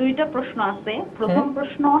 আসলে আমার দুইটা প্রশ্ন আছে। প্রথম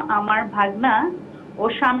প্রশ্ন, আমার ভাগনা ও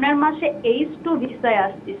সামনের মাসে H2 ভিসায়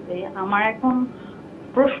আসতেছে। আমার এখন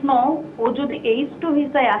প্রশ্ন, ও যদি H2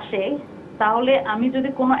 ভিসায় আসে তাহলে আমি যদি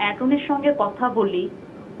কোনো অ্যাটর্নির সঙ্গে কথা বলি,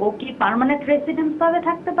 ও কি পার্মানেন্ট রেসিডেন্স ভাবে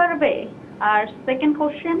থাকতে পারবে? আর সেকেন্ড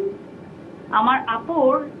কোশ্চেন, আমার আপুর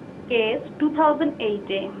কেস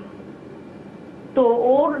 2008-এ, তো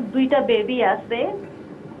ওর 2টা বেবি আছে।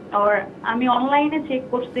 আর আমি অনলাইনে চেক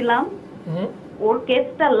করছিলাম ওর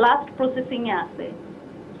কেসটা লাস্ট প্রসেসিং এ আছে।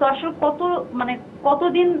 তো আসলে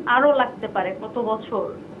কতদিন আরো লাগতে পারে, কত বছর?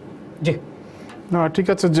 জি না ঠিক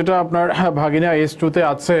আছে, যেটা আপনার ভাগিনা S2 তে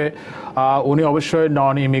আছে উনি অবশ্যই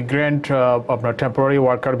নন ইমিগ্রেন্ট, আপনার টেম্পোরারি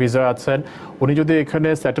ওয়ার্কার ভিসা আছেন। উনি যদি এখানে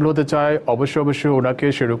সেটেল হতে চায় অবশ্যই ওনাকে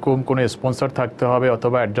সেরকম কোনো স্পন্সর থাকতে হবে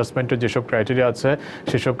অথবা অ্যাডজাস্টমেন্টের যেসব ক্রাইটেরিয়া আছে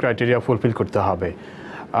সেসব ক্রাইটেরিয়া ফুলফিল করতে হবে।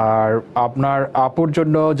 আর আপনার আপুর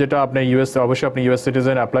জন্য যেটা আপনি অবশ্যই আপনি ইউএস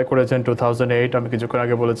সিটিজেন অ্যাপ্লাই করেছেন 2008, আমি কিছুক্ষণ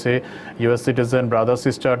আগে বলেছি ইউএস সিটিজেন ব্রাদার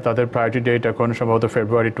সিস্টার তাদের প্রায়োরিটি ডেট এখন সম্ভবত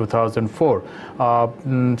ফেব্রুয়ারি 2004।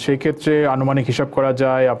 সেই ক্ষেত্রে আনুমানিক হিসাব করা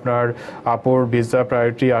যায় আপনার আপুর ভিসা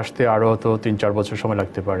প্রায়োরিটি আসতে আরও তো 3-4 বছর সময়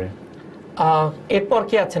লাগতে পারে। এরপর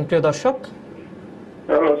কি আছেন প্রিয় দর্শক?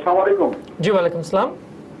 হ্যালো, আসসালামু আলাইকুম। জি ওয়ালাইকুম আসসালাম।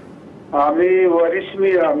 আমি ওয়ারিস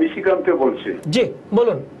মিশিগান থেকে বলছি। জি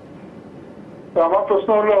বলুন। তো আমার প্রশ্ন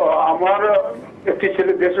হলো, আমার একটি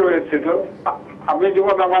ছেলে দেশে হয়েছিল, আমি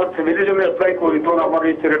যখন আমার ফ্যামিলির জন্য অ্যাপ্লাই করি তখন আমার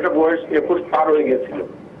এই ছেলেটার বয়স 21 পার হয়ে গেছিল।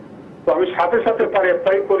 তো আমি সাথে সাথে তার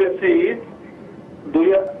অ্যাপ্লাই করেছি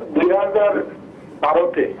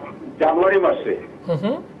 2012-তে জানুয়ারি মাসে।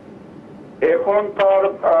 এখন তার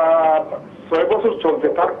 6 বছর চলছে,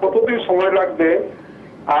 তার কতদিন সময় লাগবে?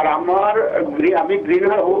 আর আমি গ্রিন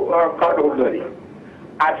কার্ড হোল্ডারই।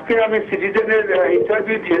 আজকে আমি সিটিজেনের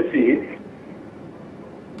ইন্টারভিউ দিয়েছি,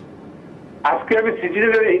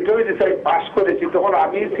 পাস করেছি। তখন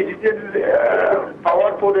আমি সিটিজেন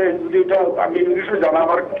পাওয়ার পরে যদি এটা আমি ইংলিশে জানা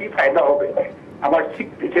আমার কি ফায়দা হবে, আমার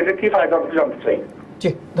সেটা কি ফায়দা হবে জানতে চাই। জি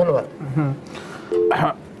ধন্যবাদ।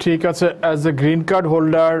 ঠিক আছে, as a green card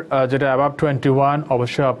holder যেটা অ্যাবাভ 21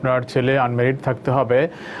 অবশ্যই আপনার ছেলে আনমেরিড থাকতে হবে।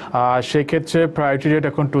 সেক্ষেত্রে প্রায়োরিটি ডেট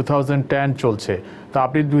এখন 2010 চলছে। তো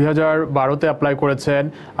আপনি 2012-তে অ্যাপ্লাই করেছেন,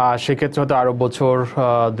 সেক্ষেত্রে হয়তো আরও বছর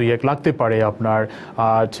 2-1 লাগতে পারে আপনার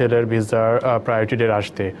ছেলের ভিসার প্রায়োরিটি ডেট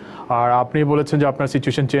আসতে। আর আপনি বলেছেন যে আপনার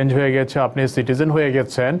সিচুয়েশন চেঞ্জ হয়ে গেছে, আপনি সিটিজেন হয়ে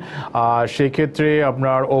গেছেন, সেক্ষেত্রে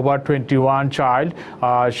আপনার ওভার 21 চাইল্ড,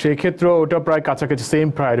 সেক্ষেত্রেও ওটা প্রায় কাছাকাছি সেম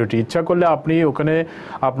প্রায়োরিটি। ইচ্ছা করলে আপনি ওখানে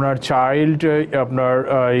আপনার চাইল্ড আপনার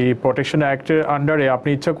এই প্রোটেকশন অ্যাক্টের আন্ডারে আপনি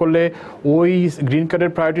ইচ্ছা করলে ওই গ্রিন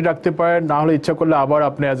কার্ডের প্রায়োরিটি রাখতে পারেন, না হলে ইচ্ছা করলে আবার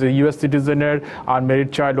আপনি as a US সিটিজেনের unmarried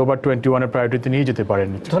child over 21-এর প্রায়োরিটিতে নিয়ে যেতে পারেন।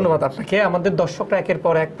 ধন্যবাদ আপনাকে। আমাদের দর্শকরা একের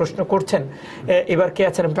পর এক প্রশ্ন করছেন। এবার কে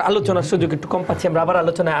আছেন? আলোচনার সুযোগ একটু কম পাচ্ছি, আমরা আবার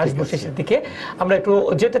আলোচনায় আসবো শেষের দিকে। আমরা একটু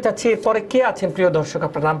যেতে চাচ্ছি, এরপরে কে আছেন প্রিয় দর্শক?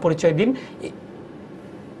 আপনার নাম পরিচয় দিন।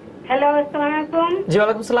 হ্যালো, আসসালামু আলাইকুম। জি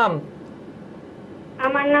ওয়ালাইকুম সালাম।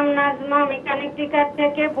 আমার নাম নাজমা, আমি কানেক্টিকাট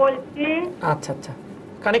থেকে বলছি। আচ্ছা আচ্ছা,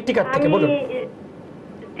 কানেক্টিকাট থেকে বলুন।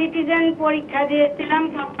 সিটিজেন পরীক্ষা দিয়েছিলাম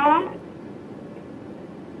প্রথম,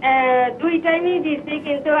 2 টাইমই দিয়েছি,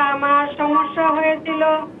 কিন্তু আমার সমস্যা হয়েছিল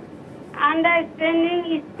আন্ডারস্ট্যান্ডিং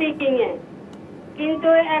স্পিকিং এ। কিন্তু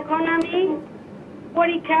এখন আমি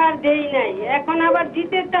পরীক্ষা আর দেই নাই, এখন আবার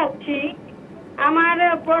দিতে চাচ্ছি। আমার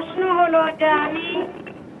প্রশ্ন হলো যে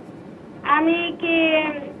আমি কি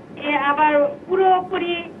আবার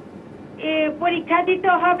পুরোপুরি পরীক্ষা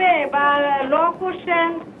দিতে হবে, বা ল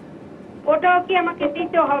কোশ্চেন ওটাও কি আমাকে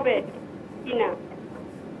দিতে হবে কিনা?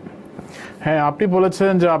 হ্যাঁ, আপনি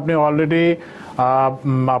বলেছেন যে আপনি অলরেডি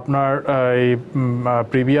আপনার এই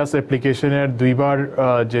প্রিভিয়াস অ্যাপ্লিকেশনের 2বার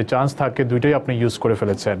যে চান্স থাকে 2টাই আপনি ইউজ করে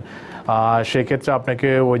ফেলেছেন। সেক্ষেত্রে আপনাকে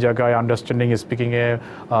ওই জায়গায় আন্ডারস্ট্যান্ডিং স্পিকিংয়ে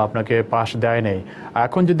আপনাকে পাস দেয় নেই।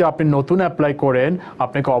 এখন যদি আপনি নতুন অ্যাপ্লাই করেন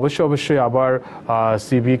আপনাকে অবশ্যই আবার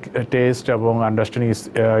সিভিক টেস্ট এবং আন্ডারস্ট্যান্ডিং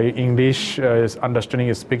ইংলিশ আন্ডারস্ট্যান্ডিং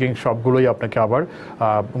স্পিকিং সবগুলোই আপনাকে আবার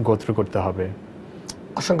গো থ্রু করতে হবে।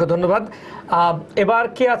 অসংখ্য ধন্যবাদ। এবার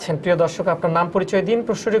কে আছেন প্রিয় দর্শক? আপনার নাম পরিচয় দিন,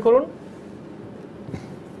 প্রশ্নটি করুন।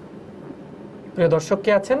 প্রিয় দর্শক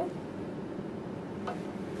কে আছেন?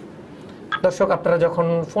 দর্শক আপনারা যখন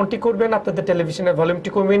ফোনটি করবেন আপনাদের টেলিভিশনের ভলিউমটি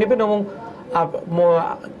কমিয়ে নেবেন। এবং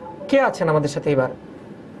কে আছেন আমাদের সাথে এবার?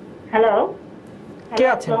 হ্যালো, কে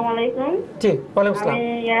আছেন? আসসালামু আলাইকুম। জি ওয়ালাইকুম আসসালাম। আমি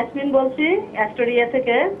ইয়াসমিন বলছি অ্যাস্টোরিয়া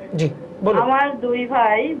থেকে। জি বলুন। আমার 2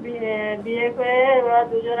 ভাই বিয়ে করে ওরা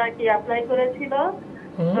দুজন আর কি অ্যাপ্লাই করেছিল।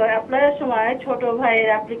 তো অ্যাপ্লাইয়ের সময় ছোট ভাইয়ের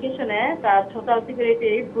অ্যাপ্লিকেশনে তার সোশ্যাল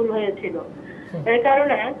সিকিউরিটি ভুল হয়েছিল, এর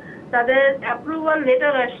কারণে তাদের অ্যাপ্রুভাল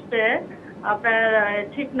লেটার আসছে আপনার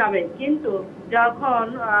ঠিক নামে, কিন্তু যখন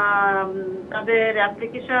তাদের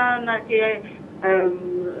অ্যাপ্লিকেশন আর কি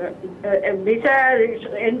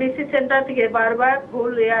এনবিসি সেন্টার থেকে বারবার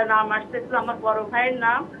ভুল নাম আসতেছিল, আমার বড় ভাইয়ের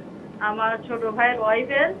নাম আমার ছোট ভাইয়ের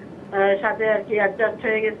ওয়াইফের সাথে আর কি অ্যাডজাস্ট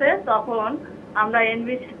হয়ে গেছে। তখন আমরা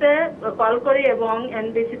এনবিসিতে কল করি এবং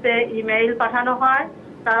এনবিসিতে ইমেইল পাঠানো হয়,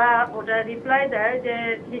 তারা ওটা রিপ্লাই দেয় যে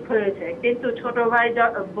ঠিক হয়েছে। কিন্তু ছোট ভাই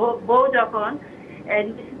বউ যখন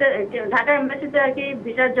এনবিসিতে ঢাকা এমবাসিতে আর কি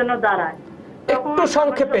ভিসার জন্য দাঁড়ায়, একটু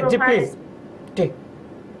সংক্ষেপে জি প্লিজ।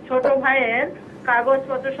 ছোট ভাইয়ের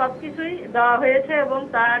কাগজপত্র সবকিছুই দেওয়া হয়েছে এবং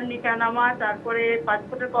তার নিকানামা, তারপরে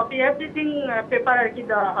পাসপোর্টের কপি, এভরিথিং পেপার আর কি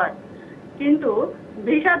দেওয়া হয়। কিন্তু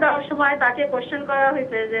ভিসা দেওয়ার সময় তাকে কোশ্চেন করা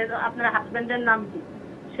হয়েছে যে আপনার হাজবেন্ডের নাম কি,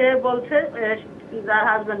 সে বলছে তার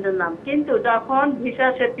হাজবেন্ডের নাম। কিন্তু যখন ভিসা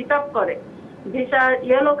সে পিক আপ করে, ভিসা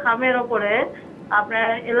ইয়েলো খামের ওপরে আপনার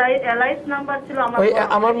এলআইএস নাম্বার ছিল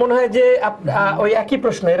আমার মনে হয় যে ওই একই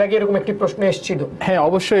প্রশ্ন, এর আগে এরকম একটি প্রশ্ন এসেছিল। হ্যাঁ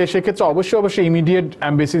অবশ্যই, সেক্ষেত্রে অবশ্যই ইমিডিয়েট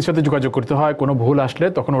এমবেসির সাথে যোগাযোগ করতে হয়। কোনো ভুল আসলে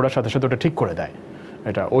তখন ওরা সাথে সাথে ওটা ঠিক করে দেয়,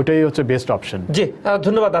 ওইটাই হচ্ছে বেস্ট অপশন। জি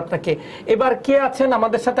ধন্যবাদ আপনাকে। এবার কে আছেন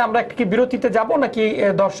আমাদের সাথে? আমরা একটি বিরতিতে যাব নাকি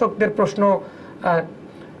দর্শকদের প্রশ্ন,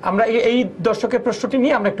 আমরা এই দর্শকের প্রশ্নটি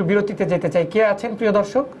নিয়ে আমরা একটু বিরতিতে যেতে চাই। কে আছেন প্রিয়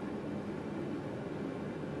দর্শক?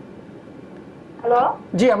 হ্যালো,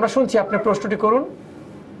 জি আমরা শুনছি, আপনার প্রশ্নটি করুন।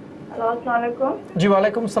 হ্যালো, আসসালামু আলাইকুম। জি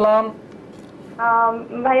ওয়ালাইকুম সালাম।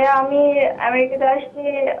 ভাইয়া, আমি আমেরিকাতে আসছি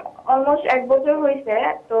অলমোস্ট 1 বছর হয়েছে।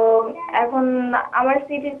 তো এখন আমার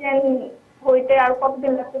সিটিজেন হইতে আর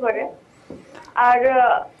কতদিন লাগতে পারে? আর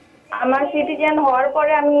আমার সিটিজেন হওয়ার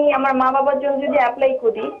পরে আমি আমার মা বাবার জন্য যদি অ্যাপ্লাই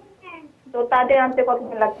করি তো তাদের আনতে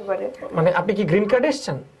কতদিন লাগতে পারে? মানে আপনি কি গ্রিন কার্ড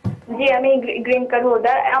এসেছেন? জি, আমি গ্রিন কার্ড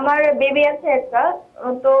হোল্ডার। আমার বেবি আছে একটা,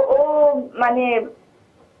 তো ও মানে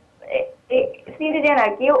সিটিজেন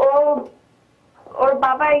আর কি। ওর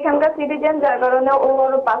বাবা এখানকার সিটিজেন, যার কারণে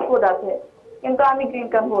ওর পাসপোর্ট আছে, কিন্তু আমি গ্রিন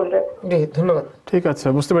কার্ড হোল্ডার। জি ধন্যবাদ। ঠিক আছে,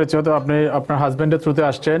 বুঝতে পেরেছি। হয়তো আপনি আপনার হাজব্যান্ডের থ্রুতে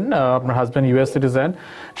আসছেন, আপনার হাজব্যান্ড ইউএস সিটিজেন,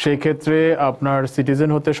 সেই ক্ষেত্রে আপনার সিটিজেন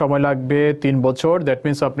হতে সময় লাগবে 3 বছর। দ্যাট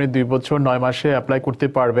মিনস আপনি 2 বছর 9 মাসে অ্যাপ্লাই করতে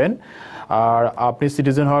পারবেন। আর আপনি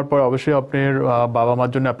সিটিজেন হওয়ার পর অবশ্যই আপনার বাবা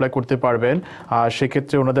মার জন্য অ্যাপ্লাই করতে পারবেন। আর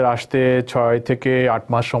সেক্ষেত্রে ওনাদের আসতে 6 থেকে 8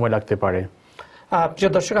 মাস সময় লাগতে পারে। প্রিয়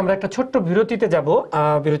দর্শক, আমরা একটা ছোট্ট বিরতিতে যাব।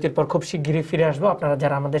 বিরতির পর খুব শিগগিরই ফিরে আসবো। আপনারা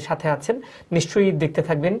যারা আমাদের সাথে আছেন নিশ্চয়ই দেখতে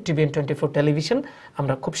থাকবেন TBN 24 টেলিভিশন।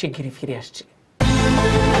 আমরা খুব শিগগিরই ফিরে আসছি।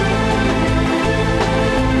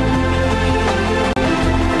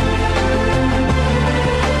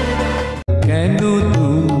 কেন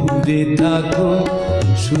দূরে থাকো,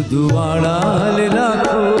 শুধু আড়াল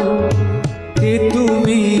রাখো, কে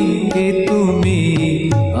তুমি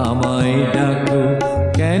আমায় ডাকো,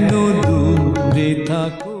 কেন দূরে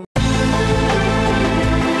থাকো।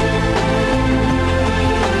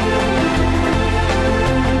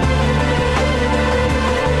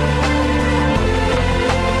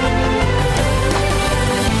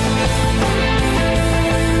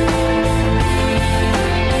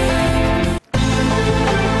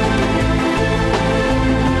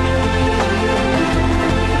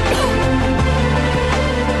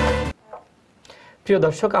 প্রিয়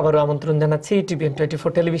দর্শক, আবারও আমন্ত্রণ জানাচ্ছি TBN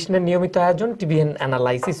 24 টেলিভিশনের নিয়মিত আয়োজন TBN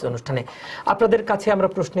অ্যানালাইসিস অনুষ্ঠানে। আপনাদের কাছে আমরা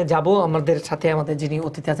প্রশ্নে যাব। আমাদের সাথে আমাদের যিনি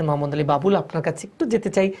অতিথি আছেন মোহাম্মদ আলী বাবুল, আপনার কাছে একটু যেতে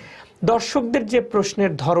চাই। দর্শকদের যে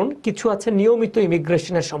প্রশ্নের ধরন, কিছু আছে নিয়মিত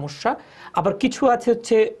ইমিগ্রেশনের সমস্যা, আবার কিছু আছে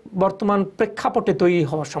হচ্ছে বর্তমান প্রেক্ষাপটে তৈরি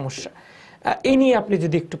হওয়ার সমস্যা। এই নিয়ে আপনি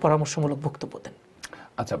যদি একটু পরামর্শমূলক বক্তব্য দেন।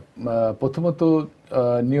 আচ্ছা, প্রথমত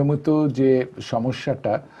নিয়মিত যে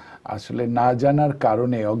সমস্যাটা আসলে না জানার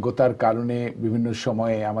কারণে, অজ্ঞতার কারণে, বিভিন্ন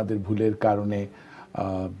সময়ে আমাদের ভুলের কারণে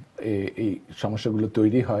এই সমস্যাগুলো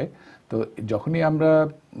তৈরি হয়। তো যখনই আমরা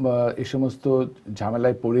এই সমস্ত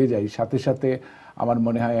ঝামেলায় পড়ে যাই, সাথে সাথে আমার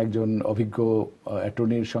মনে হয় একজন অভিজ্ঞ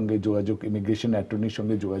অ্যাটর্নির সঙ্গে যোগাযোগ, ইমিগ্রেশন অ্যাটর্নির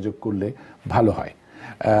সঙ্গে যোগাযোগ করলে ভালো হয়।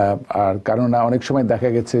 আর কারণ অনেক সময় দেখা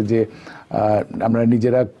গেছে যে আমরা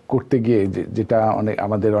নিজেরা করতে গিয়ে যেটা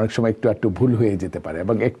আমাদের অনেক সময় একটু ভুল হয়ে যেতে পারে,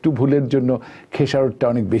 এবং একটু ভুলের জন্য খেসারতটা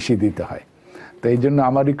অনেক বেশি দিতে হয়। তো এই জন্য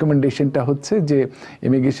আমার রিকমেন্ডেশনটা হচ্ছে যে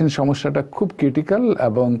ইমিগ্রেশন সমস্যাটা খুব ক্রিটিক্যাল,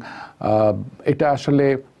 এবং এটা আসলে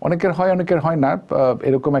অনেকের হয় অনেকের হয় না,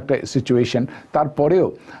 এরকম একটা সিচুয়েশন। তারপরেও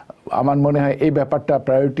আমার মনে হয় এই ব্যাপারটা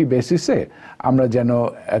প্রায়োরিটি বেসিসে আমরা যেন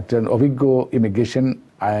একজন অভিজ্ঞ ইমিগ্রেশন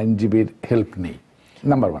আইনজীবীর হেল্প নিই,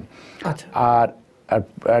 নাম্বার 1। আর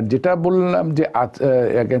যেটা বললাম যে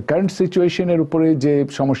কারেন্ট সিচুয়েশনের উপরে যে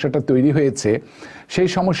সমস্যাটা তৈরি হয়েছে, সেই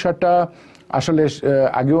সমস্যাটা আসলে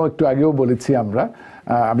একটু আগেও বলেছি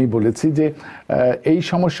আমি বলেছি যে এই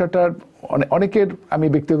সমস্যাটার অনেকের আমি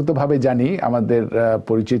ব্যক্তিগতভাবে জানি, আমাদের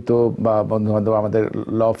পরিচিত বা বন্ধুবান্ধব আমাদের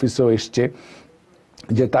ল অফিসেও এসছে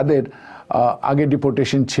যে তাদের আগে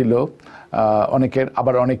ডিপোর্টেশন ছিল অনেকের,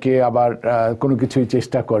 অনেকে আবার কোনো কিছুই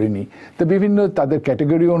চেষ্টা করেনি। তো বিভিন্ন তাদের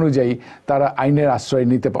ক্যাটাগরি অনুযায়ী তারা আইনের আশ্রয়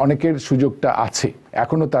নিতে, অনেকের সুযোগটা আছে,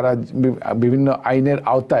 এখনও তারা বিভিন্ন আইনের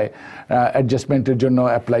আওতায় অ্যাডজাস্টমেন্টের জন্য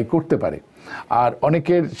অ্যাপ্লাই করতে পারে, আর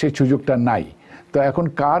অনেকের সেই সুযোগটা নাই। তো এখন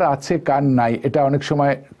কার আছে কার নাই এটা অনেক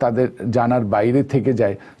সময় তাদের জানার বাইরে থেকে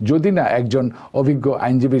যায়, যদি না একজন অভিজ্ঞ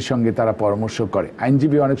আইনজীবীর সঙ্গে তারা পরামর্শ করে।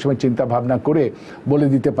 আইনজীবী অনেক সময় চিন্তা ভাবনা করে বলে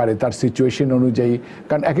দিতে পারে তার সিচুয়েশন অনুযায়ী,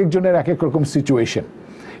 কারণ এক একজনের এক এক রকম সিচুয়েশন।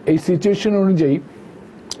 এই সিচুয়েশন অনুযায়ী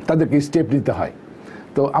তাদেরকে স্টেপ নিতে হয়।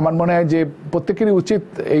 তো আমার মনে হয় যে প্রত্যেকেরই উচিত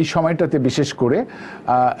এই সময়টাতে বিশেষ করে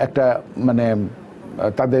একটা মানে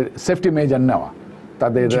তাদের সেফটি মেজার নেওয়া,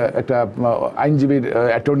 তাদের একটা আইনজীবীর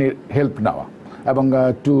অ্যাটর্নির হেল্প নেওয়া এবং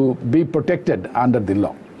two B protected under the ল।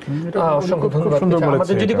 অসংখ্য ধন্যবাদ।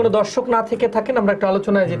 আমাদের যদি কোনো দর্শক না থেকে থাকেন আমরা একটা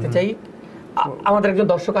আলোচনায় যেতে চাই। আমাদের একজন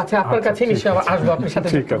দর্শক আছে আপনার কাছে, নিশ্চয়ই আসবো আপনার সাথে।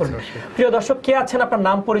 প্রিয় দর্শক কে আছেন, আপনার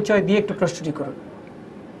নাম পরিচয় দিয়ে একটু প্রশ্নটি করুন।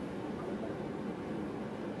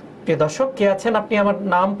 প্রিয় দর্শক কে আছেন, আপনি আমার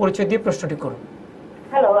নাম পরিচয় দিয়ে প্রশ্নটি করুন।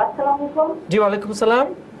 হ্যালো, আসসালামু আলাইকুম। জি ওয়ালাইকুম সালাম।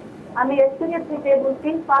 আমি এসপিএস থেকে বলছি,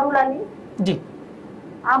 পারুল আলী। জি।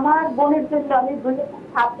 আমার বোনের জন্য আমি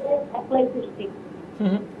 2007 এ অ্যাপ্লাই করছি।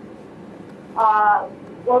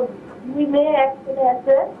 ওর 2 মেয়ে এক ছেলে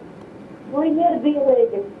আছে, 2 মেয়ের বিয়ে হয়ে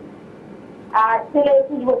গেছে আর ছেলে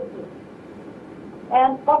 21 বছর।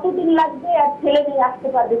 কতদিন লাগবে আর ছেলে নিয়ে আসতে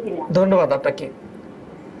পারবে কিনা? ধন্যবাদ আপনাকে।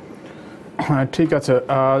 হ্যাঁ ঠিক আছে,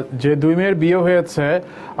 যে 2 মেয়ের বিয়ে হয়েছে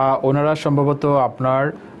ওনারা সম্ভবত আপনার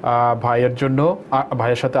ভাইয়ের জন্য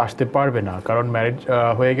ভাইয়ের সাথে আসতে পারবে না, কারণ ম্যারেজ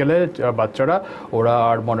হয়ে গেলে বাচ্চারা ওরা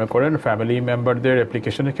আর মনে করেন ফ্যামিলি মেম্বারদের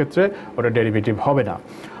অ্যাপ্লিকেশনের ক্ষেত্রে ওটা ডেরিভেটিভ হবে না।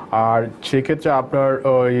 আর সেক্ষেত্রে আপনার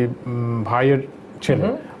ওই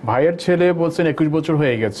ভাইয়ের ছেলে বলছেন 21 বছর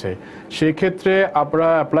হয়ে গেছে, সেক্ষেত্রে আপনারা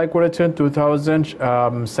অ্যাপ্লাই করেছেন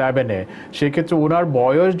 2007-এ, সেক্ষেত্রে ওনার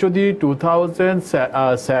বয়স যদি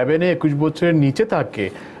 2007-এ 21 বছরের নিচে থাকে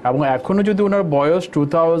এবং এখনও যদি ওনার বয়স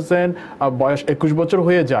 21 বছর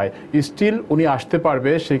হয়ে যায়, স্টিল উনি আসতে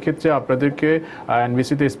পারবে। সেক্ষেত্রে আপনাদেরকে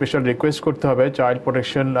এনবিসিতে স্পেশাল রিকোয়েস্ট করতে হবে চাইল্ড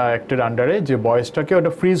প্রোটেকশন অ্যাক্টের আন্ডারে যে বয়সটাকে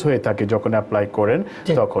ওটা ফ্রিজ হয়ে থাকে যখন অ্যাপ্লাই করেন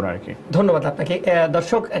তখন আর কি। ধন্যবাদ আপনাকে।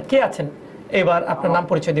 দর্শক কে আছেন, এবার আপনার নাম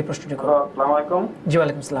পরিচয় দিয়ে প্রশ্নটি করুন। আসসালামু আলাইকুম। জি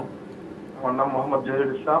ওয়ালাইকুম আসসালাম। আমার নাম মোহাম্মদ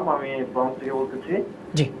জহিরুল ইসলাম, আমি ব্রহ্মপুর থেকে বলতেছি।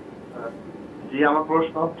 জি জি, আমার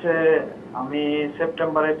প্রশ্ন হচ্ছে আমি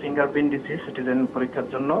সেপ্টেম্বরে ফিঙ্গারপ্রিন্ট দিছি সিটিজেন পরীক্ষার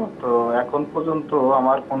জন্য, তো এখন পর্যন্ত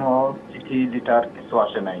আমার কোনো চিঠি লেটার কিছু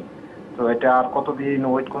আসে নাই, তো এটা আর কতদিন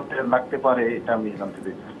ওয়েট করতে লাগতে পারে এটা আমি জানতে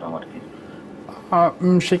চাইছিলাম আর কি।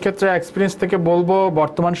 সেক্ষেত্রে এক্সপিরিয়েন্স থেকে বলবো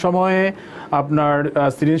বর্তমান সময়ে আপনার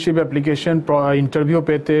সিটিজেনশিপ অ্যাপ্লিকেশন ইন্টারভিউ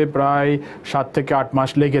পেতে প্রায় 7 থেকে 8 মাস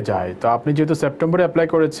লেগে যায়। তো আপনি যেহেতু সেপ্টেম্বরে অ্যাপ্লাই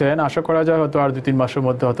করেছেন, আশা করা যায় হয়তো আর 2-3 মাসের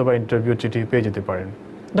মধ্যে হয়তো বা ইন্টারভিউ চিঠি পেয়ে যেতে পারেন।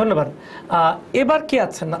 ধন্যবাদ। এবার কে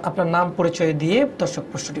আছেন, আপনার নাম পরিচয় দিয়ে দর্শক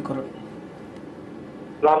প্রশ্নটি করুন।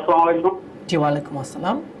 আসসালামু আলাইকুম। জি ওয়ালাইকুম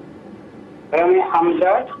আসসালাম। আমি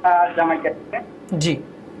হামজা জামাইকা থেকে। জি।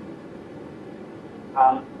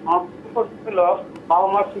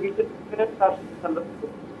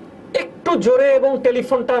 একটু জোরে এবং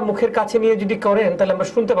টেলিফোনটা মুখের কাছে নিয়ে যদি করেন তাহলে আমরা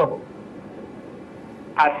শুনতে পাবো।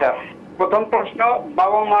 আচ্ছা, প্রথম প্রশ্ন,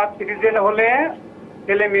 বাবা মা সিটিজেন হলে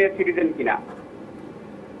ছেলে মেয়ে সিটিজেন কিনা।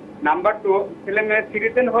 নাম্বার 2, ছেলে মেয়ে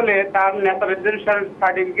সিটিজেন হলে তার ন্যাশনালাইজেশন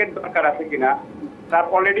সার্টিফিকেট দরকার আছে কিনা। তার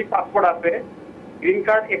অলরেডি পাসপোর্ট আছে, গ্রিন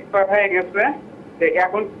কার্ড এক্সপায়ার হয়ে গেছে,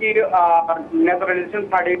 এখন কি ন্যাশনালাইজেশন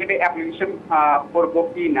সার্টিফিকেটে অ্যাপ্লিকেশন করব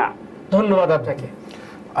কি না। ধন্যবাদ আপনাকে।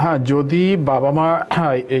 হ্যাঁ, যদি বাবা মা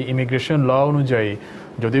এই ইমিগ্রেশন ল অনুযায়ী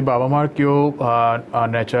যদি বাবা মার কেউ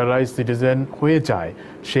ন্যাচারালাইজ সিটিজেন হয়ে যায়,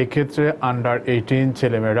 সেক্ষেত্রে আন্ডার 18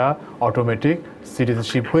 ছেলেমেয়েরা অটোমেটিক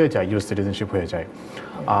সিটিজেনশিপ হয়ে যায়, ইউএস সিটিজেনশিপ হয়ে যায়।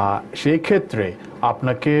 সেই ক্ষেত্রে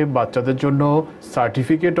আপনাকে বাচ্চাদের জন্য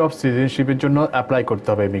সার্টিফিকেট অফ সিটিজেনশিপের জন্য অ্যাপ্লাই করতে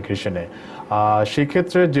হবে ইমিগ্রেশনে।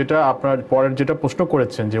 সেক্ষেত্রে যেটা আপনার পরের যেটা প্রশ্ন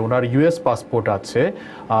করেছেন যে ওনার ইউএস পাসপোর্ট আছে,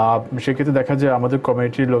 সেক্ষেত্রে দেখা যায় আমাদের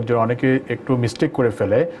কমিউনিটির লোকজন অনেকে একটু মিস্টেক করে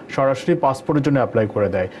ফেলে, সরাসরি পাসপোর্টের জন্য অ্যাপ্লাই করে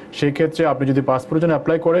দেয়। সেক্ষেত্রে আপনি যদি পাসপোর্টের জন্য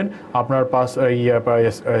অ্যাপ্লাই করেন, আপনার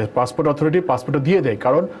পাসপোর্ট অথরিটি পাসপোর্টটা দিয়ে দেয়,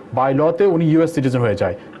 কারণ বাই লতে উনি ইউএস সিটিজেন হয়ে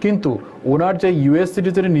যায়। কিন্তু ওনার যে ইউএস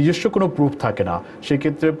সিটিজেনের নিজস্ব কোনো প্রুফ থাকে না,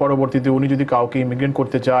 সেক্ষেত্রে পরবর্তীতে উনি যদি কাউকে ইমিগ্রেন্ট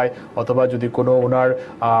করতে চায় অথবা যদি কোনো ওনার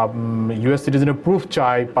ইউএস সিটিজেনের প্রুফ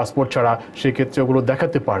চায় পাসপোর্ট ছাড়া, সেক্ষেত্রে ওগুলো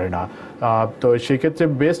দেখাতে পারে না। তো সেক্ষেত্রে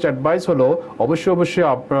বেস্ট অ্যাডভাইস হলো অবশ্যই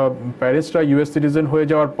আপনার প্যারেন্টসরা ইউএস সিটিজেন হয়ে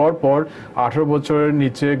যাওয়ার পর 18 বছরের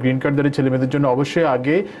নিচে গ্রিন কার্ডধারী ছেলেমেয়েদের জন্য অবশ্যই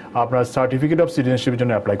আগে আপনার সার্টিফিকেট অফ সিটিজেনশিপের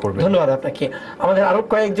জন্য অ্যাপ্লাই করবেন। ধন্যবাদ আপনাকে। আমাদের আরো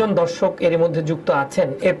কয়েকজন দর্শক এর মধ্যে যুক্ত আছেন,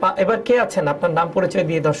 এবার কে আছেন, আপনার নাম পরিচয়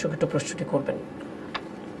দিয়ে দর্শক একটু প্রশ্নটি করবেন।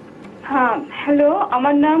 হ্যাঁ, হ্যালো,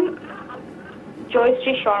 আমার নাম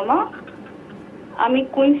জয়শ্রী শর্মা, আমি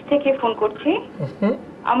কুইন্স থেকে ফোন করছি।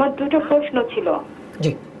 আমার দুটো প্রশ্ন ছিল।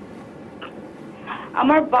 জি।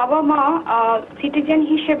 আমার বাবা মা সিটিজেন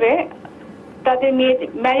হিসেবে তাদের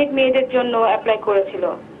ম্যারিড মেয়েদের জন্য অ্যাপ্লাই করেছিল,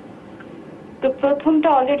 তো প্রথমটা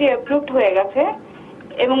অলরেডি অ্যাপ্রুভড হয়ে গেছে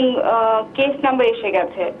এবং কেস নাম্বার এসে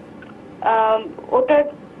গেছে। ওটার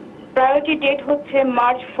প্রায়োরিটি ডেট হচ্ছে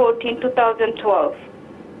মার্চ 14, 2012।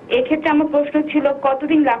 এক্ষেত্রে আমার প্রশ্ন ছিল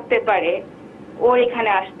কতদিন লাগতে পারে ওর এখানে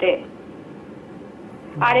আসতে।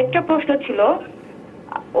 আর একটা প্রশ্ন ছিল,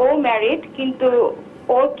 ও ম্যারিড, কিন্তু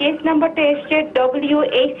ওর কেস নাম্বারটা এসছে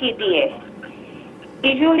WAC দিয়ে।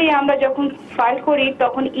 ইউজুয়ালি আমরা যখন ফাইল করি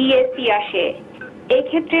তখন EAC আসে, এই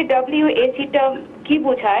ক্ষেত্রে WAC-টা কি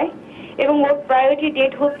বোঝায়? এবং ওর প্রায়োরিটি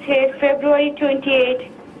ডেট হচ্ছে February 28,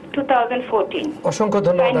 2014। অসংখ্য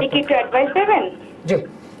ধন্যবাদ। কাইন্ডলি কি একটু অ্যাডভাইস দেবেন? জি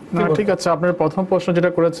না, ঠিক আছে। আপনার প্রথম প্রশ্ন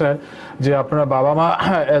যেটা করেছেন যে আপনার বাবা মা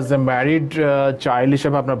অ্যাজ এ ম্যারিড চাইল্ড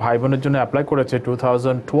হিসেবে আপনার ভাই বোনের জন্য অ্যাপ্লাই করেছে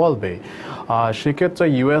 2012-এ, সেক্ষেত্রে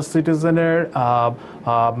US সিটিজেনের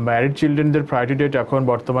ম্যারিড চিলড্রেনদের প্রায়োরিটি ডেট এখন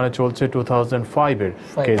বর্তমানে চলছে 2005-এর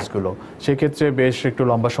কেসগুলো, সেক্ষেত্রে বেশ একটু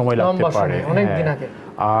লম্বা সময় লাগতে পারে।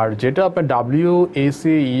 আর যেটা আপনার WAC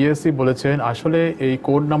EAC বলেছেন, আসলে এই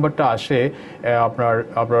কোড নাম্বারটা আসে আপনার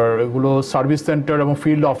এগুলো সার্ভিস সেন্টার এবং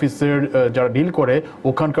ফিল্ড অফিসের যারা ডিল করে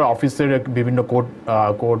ওখানকার অফিসের বিভিন্ন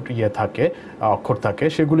কোড থাকে, অক্ষর থাকে,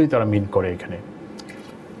 সেগুলোই তারা মিন করে এখানে।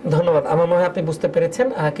 ধন্যবাদ। আমার মনে হয় আপনি বুঝতে পেরেছেন,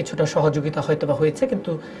 কিছুটা সহযোগিতা হয়তো বা হয়েছে,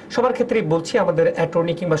 কিন্তু সবার ক্ষেত্রেই বলছি, আমাদের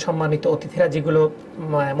অ্যাটর্নি কিংবা সম্মানিত অতিথিরা যেগুলো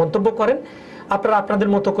মন্তব্য করেন, আপনারা আপনাদের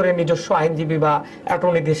মতো করে নিজস্ব আইনজীবী বা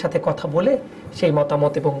অ্যাটর্নিদের সাথে কথা বলে সেই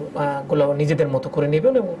মতামত এবং গুলো নিজেদের মতো করে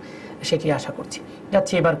নেবেন, এবং সেটি আশা করছি।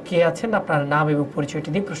 যাচ্ছি এবার কে আছেন, আপনার নাম এবং পরিচয়টি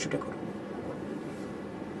দিয়ে প্রশ্নটি করুন।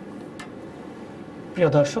 প্রিয়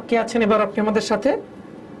দর্শক, কে আছেন এবার আপনি আমাদের সাথে?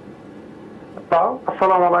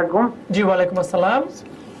 আসসালামু আলাইকুম। জি, ওয়ালাইকুম আসসালাম।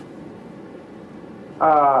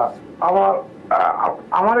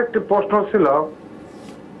 আমার একটি প্রশ্ন ছিল,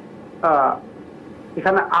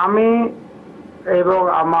 এখানে আমি এবং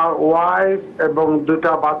আমার ওয়াইফ এবং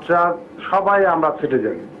দুটা বাচ্চা সবাই আমরা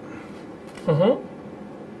সিটিজেন।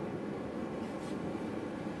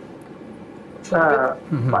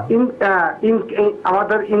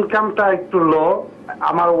 আমাদের ইনকামটা একটু লো,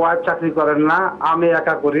 আমার ওয়াইফ চাকরি করেন না, আমি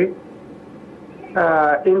একা করি।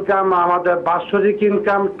 ইনকাম আমাদের বাৎসরিক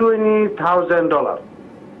ইনকাম $20,000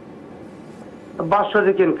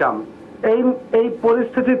 বাৎসরিক ইনকাম। এই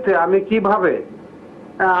পরিস্থিতিতে আমি কিভাবে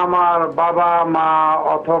আমার বাবা মা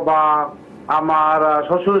অথবা আমার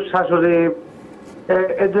শ্বশুর শাশুড়ি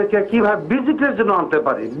এদেরকে কিভাবে ভিজিটের জন্য আনতে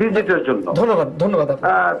পারি? ভিজিটের জন্য। ধন্যবাদ।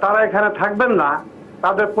 তারা এখানে থাকবেন না,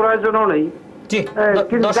 তাদের প্রয়োজনও নেই।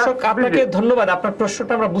 দর্শক, আপনাকে ধন্যবাদ, আপনার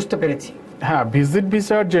প্রশ্নটা আমরা বুঝতে পেরেছি। হ্যাঁ, ভিজিট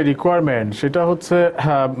ভিসার যে রিকোয়ারমেন্ট সেটা হচ্ছে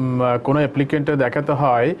কোনো অ্যাপ্লিকেন্টে দেখাতে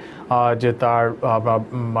হয় যে তার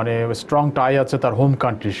মানে স্ট্রং টাই আছে তার হোম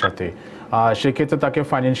কান্ট্রির সাথে, সেক্ষেত্রে তাকে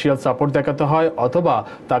ফাইন্যান্সিয়াল সাপোর্ট দেখাতে হয়, অথবা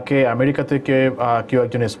তাকে আমেরিকা থেকে কেউ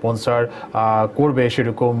একজন স্পন্সর করবে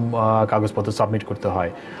সেরকম কাগজপত্র সাবমিট করতে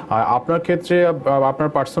হয়। আর আপনার ক্ষেত্রে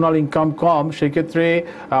আপনার পার্সোনাল ইনকাম কম, সেক্ষেত্রে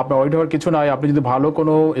আপনার ওয়েট হওয়ার কিছু নাই। আপনি যদি ভালো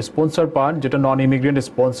কোনো স্পন্সর পান, যেটা নন ইমিগ্রেন্ট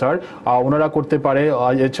স্পন্সর, ওনারা করতে পারে।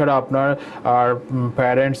 এছাড়া আপনার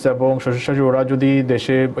প্যারেন্টস এবং শ্বশুর শাশুড়ি ওরা যদি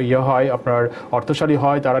দেশে হয়, আপনার অর্থশালী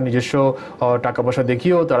হয়, তারা নিজস্ব টাকা পয়সা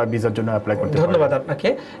দেখিয়েও তারা ভিসার জন্য অ্যাপ্লাই করতে পারে। ধন্যবাদ আপনাকে।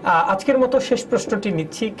 আজকের মতো শেষ প্রশ্নটি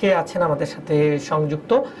নিচ্ছি, কে আছেন আমাদের সাথে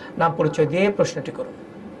সংযুক্ত, নাম পরিচয় দিয়ে প্রশ্নটি করুন।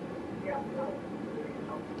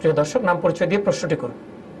 প্রিয় দর্শক, নাম পরিচয় দিয়ে প্রশ্নটি করুন।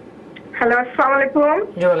 হ্যালো, আসসালামু আলাইকুম।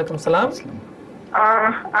 জি, ওয়ালাইকুম সালাম।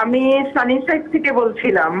 আমি সানি সাইড থেকে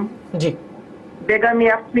বলছিলাম। জি, বেগম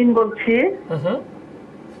ইয়াসমিন বলছি।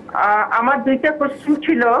 আমার দুইটা কোশ্চেন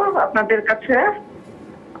ছিল আপনাদের কাছে।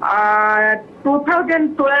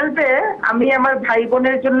 2012-এ আমি আমার ভাই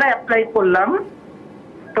বোনের জন্য অ্যাপ্লাই করলাম,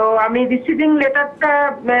 তো আমি রিসিভিং লেটারটা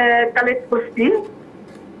কালেক্ট করছি।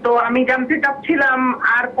 তো আমি জানতে চাচ্ছিলাম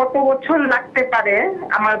আর কত বছর লাগতে পারে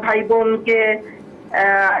আমার ভাই বোনকে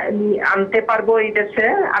আনতে পারবো এই দেশে।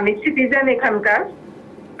 আমি সিটিজেন এখানকার,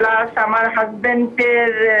 প্লাস আমার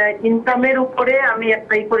হাজবেন্ডের ইনকামের উপরে আমি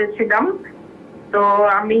অ্যাপ্লাই করেছিলাম। তো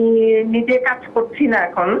আমি নিজে কাজ করছি না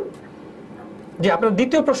এখন। জি, আপনার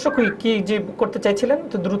দ্বিতীয় প্রশ্ন কি যে করতে চাইছিলেন,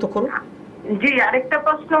 তো দ্রুত করুন। জি, আরেকটা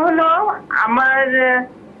প্রশ্ন হলো, আমার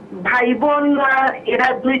ভাই বোন এরা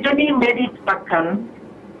দুইজনই মেরিট পাঠান,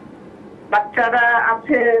 বাচ্চারা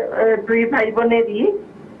আছে দুই ভাই বোনেরই।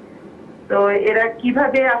 তো এরা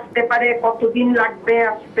কিভাবে আসতে পারে, কতদিন লাগবে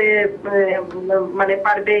আসতে, মানে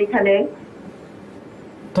পারবে এখানে?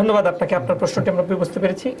 ধন্যবাদ আপনাকে, আপনার প্রশ্নটি আমরা বুঝতে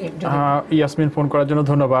পেরেছি। ইয়াসমিন, ফোন করার জন্য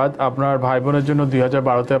ধন্যবাদ। আপনার ভাই বোনের জন্য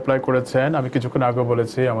 2012-তে অ্যাপ্লাই করেছেন। আমি কিছুক্ষণ আগে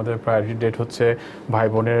বলেছি আমাদের প্রায়োরিটি ডেট হচ্ছে ভাই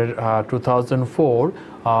বোনের 2004।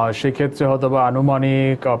 সেক্ষেত্রে হয়তো বা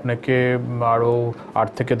আনুমানিক আপনাকে আরও 8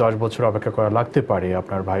 থেকে 10 বছর অপেক্ষা করা লাগতে পারে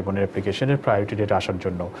আপনার ভাই বোনের অ্যাপ্লিকেশনের প্রায়োরিটি ডেট আসার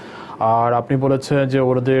জন্য। আর আপনি বলেছেন যে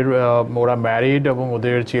ওরা ম্যারিড এবং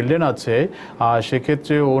ওদের চিলড্রেন আছে,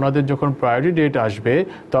 সেক্ষেত্রে ওনাদের যখন প্রায়োরিটি ডেট আসবে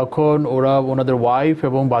তখন ওনাদের ওয়াইফ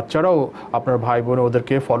এবং বাচ্চারাও আপনার ভাই বোন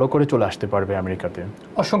ওদেরকে ফলো করে চলে আসতে পারবে আমেরিকাতে।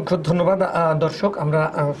 অসংখ্য ধন্যবাদ। দর্শক, আমরা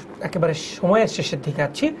একেবারে সময়ের শেষের দিকে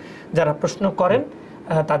আছি। যারা প্রশ্ন করেন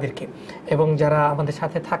তাদেরকে, এবং যারা আমাদের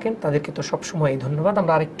সাথে থাকেন তাদেরকে তো সবসময় ধন্যবাদ।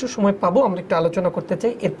 আমরা আরেকটু সময় পাবো, আমরা একটু আলোচনা করতে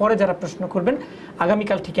চাই। এরপরে যারা প্রশ্ন করবেন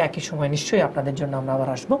আগামীকাল ঠিক একই সময় নিশ্চয়ই আপনাদের জন্য আমরা আবার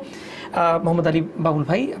আসবো। মোহাম্মদ আলী বাবুল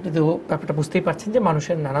ভাই, আপনি তো ব্যাপারটা বুঝতেই পারছেন যে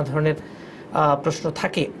মানুষের নানা ধরনের প্রশ্ন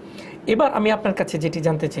থাকে। এবার আমি আপনার কাছে যেটি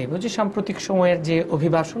জানতে চাইব যে সাম্প্রতিক সময়ের যে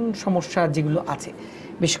অভিবাসন সমস্যা যেগুলো আছে,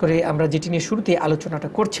 বিশেষ করে আমরা যেটি নিয়ে শুরুতে আলোচনাটা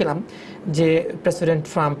করছিলাম যে প্রেসিডেন্ট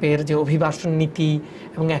ট্রাম্পের যে অভিবাসন নীতি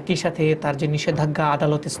এবং একই সাথে তার যে নিষেধাজ্ঞা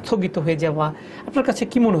আদালতে স্থগিত হয়ে যাওয়া, আপনার কাছে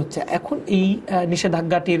কি মনে হচ্ছে এখন এই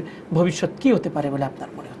নিষেধাজ্ঞাটির ভবিষ্যৎ কি হতে পারে বলে আপনার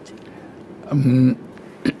মনে হচ্ছে?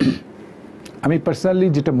 আমি পার্সোনালি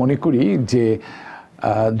যেটা মনে করি যে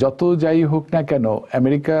যত যাই হোক না কেন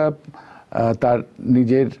আমেরিকা তার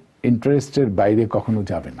নিজের ইন্টারেস্টের বাইরে কখনো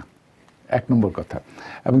যাবে না, এক নম্বর কথা।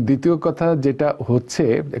 এবং দ্বিতীয় কথা যেটা হচ্ছে,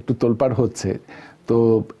 একটু তোলপাড় হচ্ছে, তো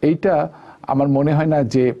এইটা আমার মনে হয় না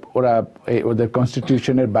যে ওরা ওদের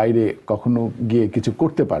কনস্টিটিউশনের বাইরে কখনো গিয়ে কিছু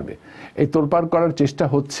করতে পারবে। এই তোলপাড় করার চেষ্টা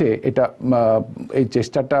হচ্ছে, এটা এই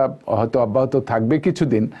চেষ্টাটা হয়তো অব্যাহত থাকবে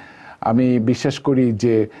কিছুদিন। আমি বিশ্বাস করি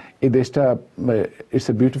যে এই দেশটা it's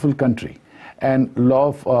a beautiful country and law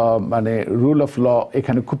of মানে রুল অফ ল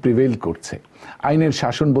এখানে খুব প্রিভেইল করছে। আইনের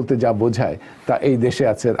শাসন বলতে যা বোঝায় তা এই দেশে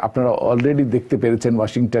আছে। আপনারা অলরেডি দেখতে পেরেছেন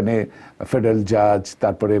ওয়াশিংটনে ফেডারেল জাজ,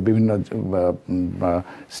 তারপরে বিভিন্ন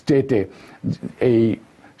স্টেটে এই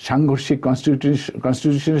সাংঘর্ষিক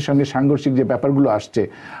কনস্টিটিউশনের সঙ্গে সাংঘর্ষিক যে ব্যাপারগুলো আসছে,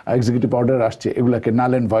 এক্সিকিউটিভ অর্ডার আসছে, এগুলোকে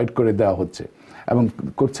নাল অ্যান্ড ভয়েড করে দেওয়া হচ্ছে এবং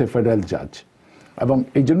করছে ফেডারেল জাজ। এবং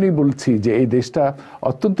এই জন্যই বলছি যে এই দেশটা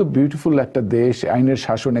অত্যন্ত বিউটিফুল একটা দেশ, আইনের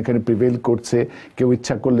শাসন এখানে প্রিভেল করছে। কেউ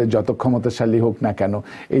ইচ্ছা করলে যত ক্ষমতাশালী হোক না কেন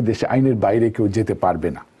এই দেশে আইনের বাইরে কেউ যেতে পারবে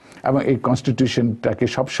না, এবং এই কনস্টিটিউশনটাকে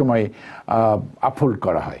সবসময় আপহোল্ড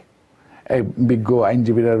করা হয়। এই বিজ্ঞ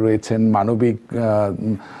আইনজীবীরা রয়েছেন, মানবিক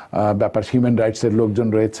ব্যাপার হিউম্যান রাইটসের লোকজন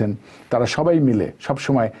রয়েছেন, তারা সবাই মিলে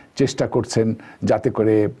সবসময় চেষ্টা করছেন যাতে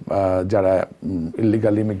করে যারা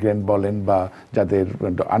ইলিগাল ইমিগ্রেন্ট বলেন বা যাদের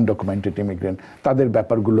আনডকুমেন্টেড ইমিগ্রেন্ট, তাদের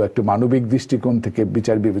ব্যাপারগুলো একটু মানবিক দৃষ্টিকোণ থেকে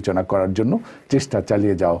বিচার বিবেচনা করার জন্য চেষ্টা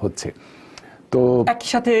চালিয়ে যাওয়া হচ্ছে। তো একই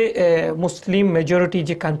সাথে মুসলিম মেজরিটি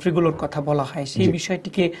যে কান্ট্রিগুলোর কথা বলা হয় সেই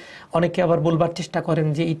বিষয়টিকে অনেকে আবার বলবার চেষ্টা করেন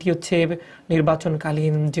যে এটি হচ্ছে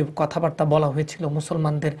নির্বাচনকালীন যে কথাবার্তা বলা হয়েছিল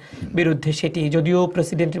মুসলমানদের বিরুদ্ধে, সেটি যদিও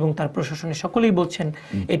প্রেসিডেন্ট এবং তার প্রশাসনে সকলেই বলছেন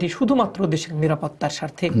এটি শুধুমাত্র দেশের নিরাপত্তার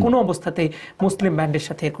স্বার্থে, কোনো অবস্থাতেই মুসলিম ব্যান্ডের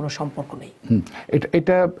সাথে এর কোনো সম্পর্ক নেই।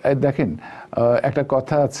 এটা দেখেন, একটা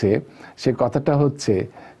কথা আছে, সে কথাটা হচ্ছে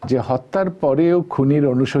যে হত্যার পরেও খুনির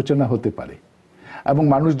অনুশোচনা হতে পারে। এবং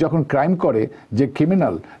মানুষ যখন ক্রাইম করে, যে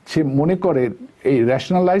ক্রিমিনাল, সে মনে করে এই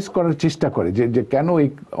রেশনালাইজ করার চেষ্টা করে যে কেন এই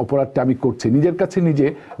অপরাধটা আমি করছি, নিজের কাছে নিজে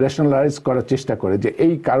রেশনালাইজ করার চেষ্টা করে যে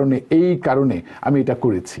এই কারণে আমি এটা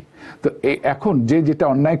করেছি। তো এখন যে যেটা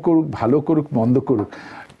অন্যায় করুক, ভালো করুক, মন্দ করুক,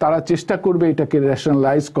 তারা চেষ্টা করবে এটাকে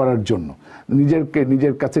রেশনালাইজ করার জন্য,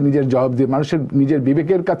 নিজের কাছে নিজের জবাব দিয়ে, মানুষের নিজের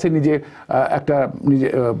বিবেকের কাছে নিজে একটা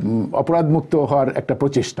অপরাধ মুক্ত হওয়ার একটা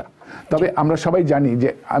প্রচেষ্টা। তবে আমরা সবাই জানি যে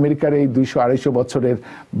আমেরিকার এই 200-250 বছরের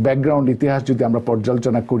ব্যাকগ্রাউন্ড ইতিহাস যদি আমরা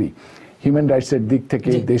পর্যালোচনা করি, হিউম্যান রাইটসের দিক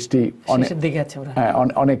থেকে দেশটি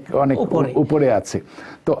অনেক উপরে আছে।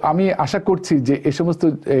 তো আমি আশা করছি যে এই সমস্ত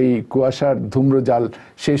এই কুয়াশার ধূম্রজাল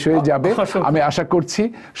শেষ হয়ে যাবে। আমি আশা করছি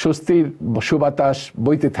স্বস্তির সুবাতাস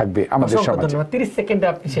বইতে থাকবে আমাদের সমাজে। 30 সেকেন্ডে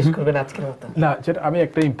আপনি শেষ করবেন আজকের মতো। না, যেটা আমি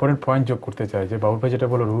একটা ইম্পর্টেন্ট পয়েন্ট যোগ করতে চাই যে বাবুল ভাই যেটা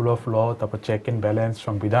বলো রুল অফ ল, তারপর চেক এন্ড ব্যালেন্স,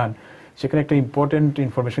 সংবিধান, সেখানে একটা ইম্পর্টেন্ট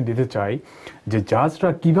ইনফরমেশন দিতে চাই যে জাজরা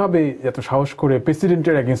কিভাবে এত সাহস করে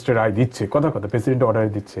প্রেসিডেন্টের এগেনস্টে রায় দিচ্ছে, কথা প্রেসিডেন্ট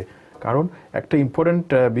অর্ডার দিচ্ছে। কারণ একটা ইম্পর্টেন্ট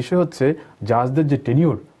বিষয় হচ্ছে জাজদের যে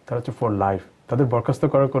টেনিউর, তারা হচ্ছে ফর লাইফ, তাদের বরখাস্ত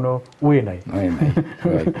করার কোনো ওয়ে নাই।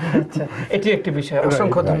 এটি একটি বিষয়।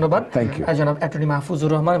 অসংখ্য ধন্যবাদ জনাব অ্যাটর্নি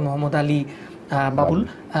মাহফুজুর রহমান, মোহাম্মদ আলী বাবুল।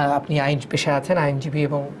 আপনি আইন পেশায় আছেন, আইনজীবী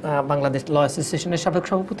এবং বাংলাদেশ ল অ্যাসোসিয়েশনের সাবেক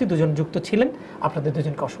সভাপতি, দুজন যুক্ত ছিলেন। আপনাদের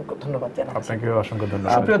দুজনকে অসংখ্য ধন্যবাদ জানাই। আপনাকে অসংখ্য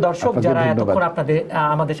ধন্যবাদ। সুপ্রিয় দর্শক, যারা এতক্ষণ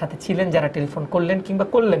আমাদের সাথে ছিলেন, যারা টেলিফোন করলেন কিংবা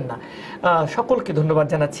করলেন না, সকলকে ধন্যবাদ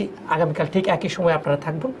জানাচ্ছি। আগামীকাল ঠিক একই সময় আপনারা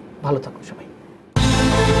থাকবেন। ভালো থাকুন সবাই।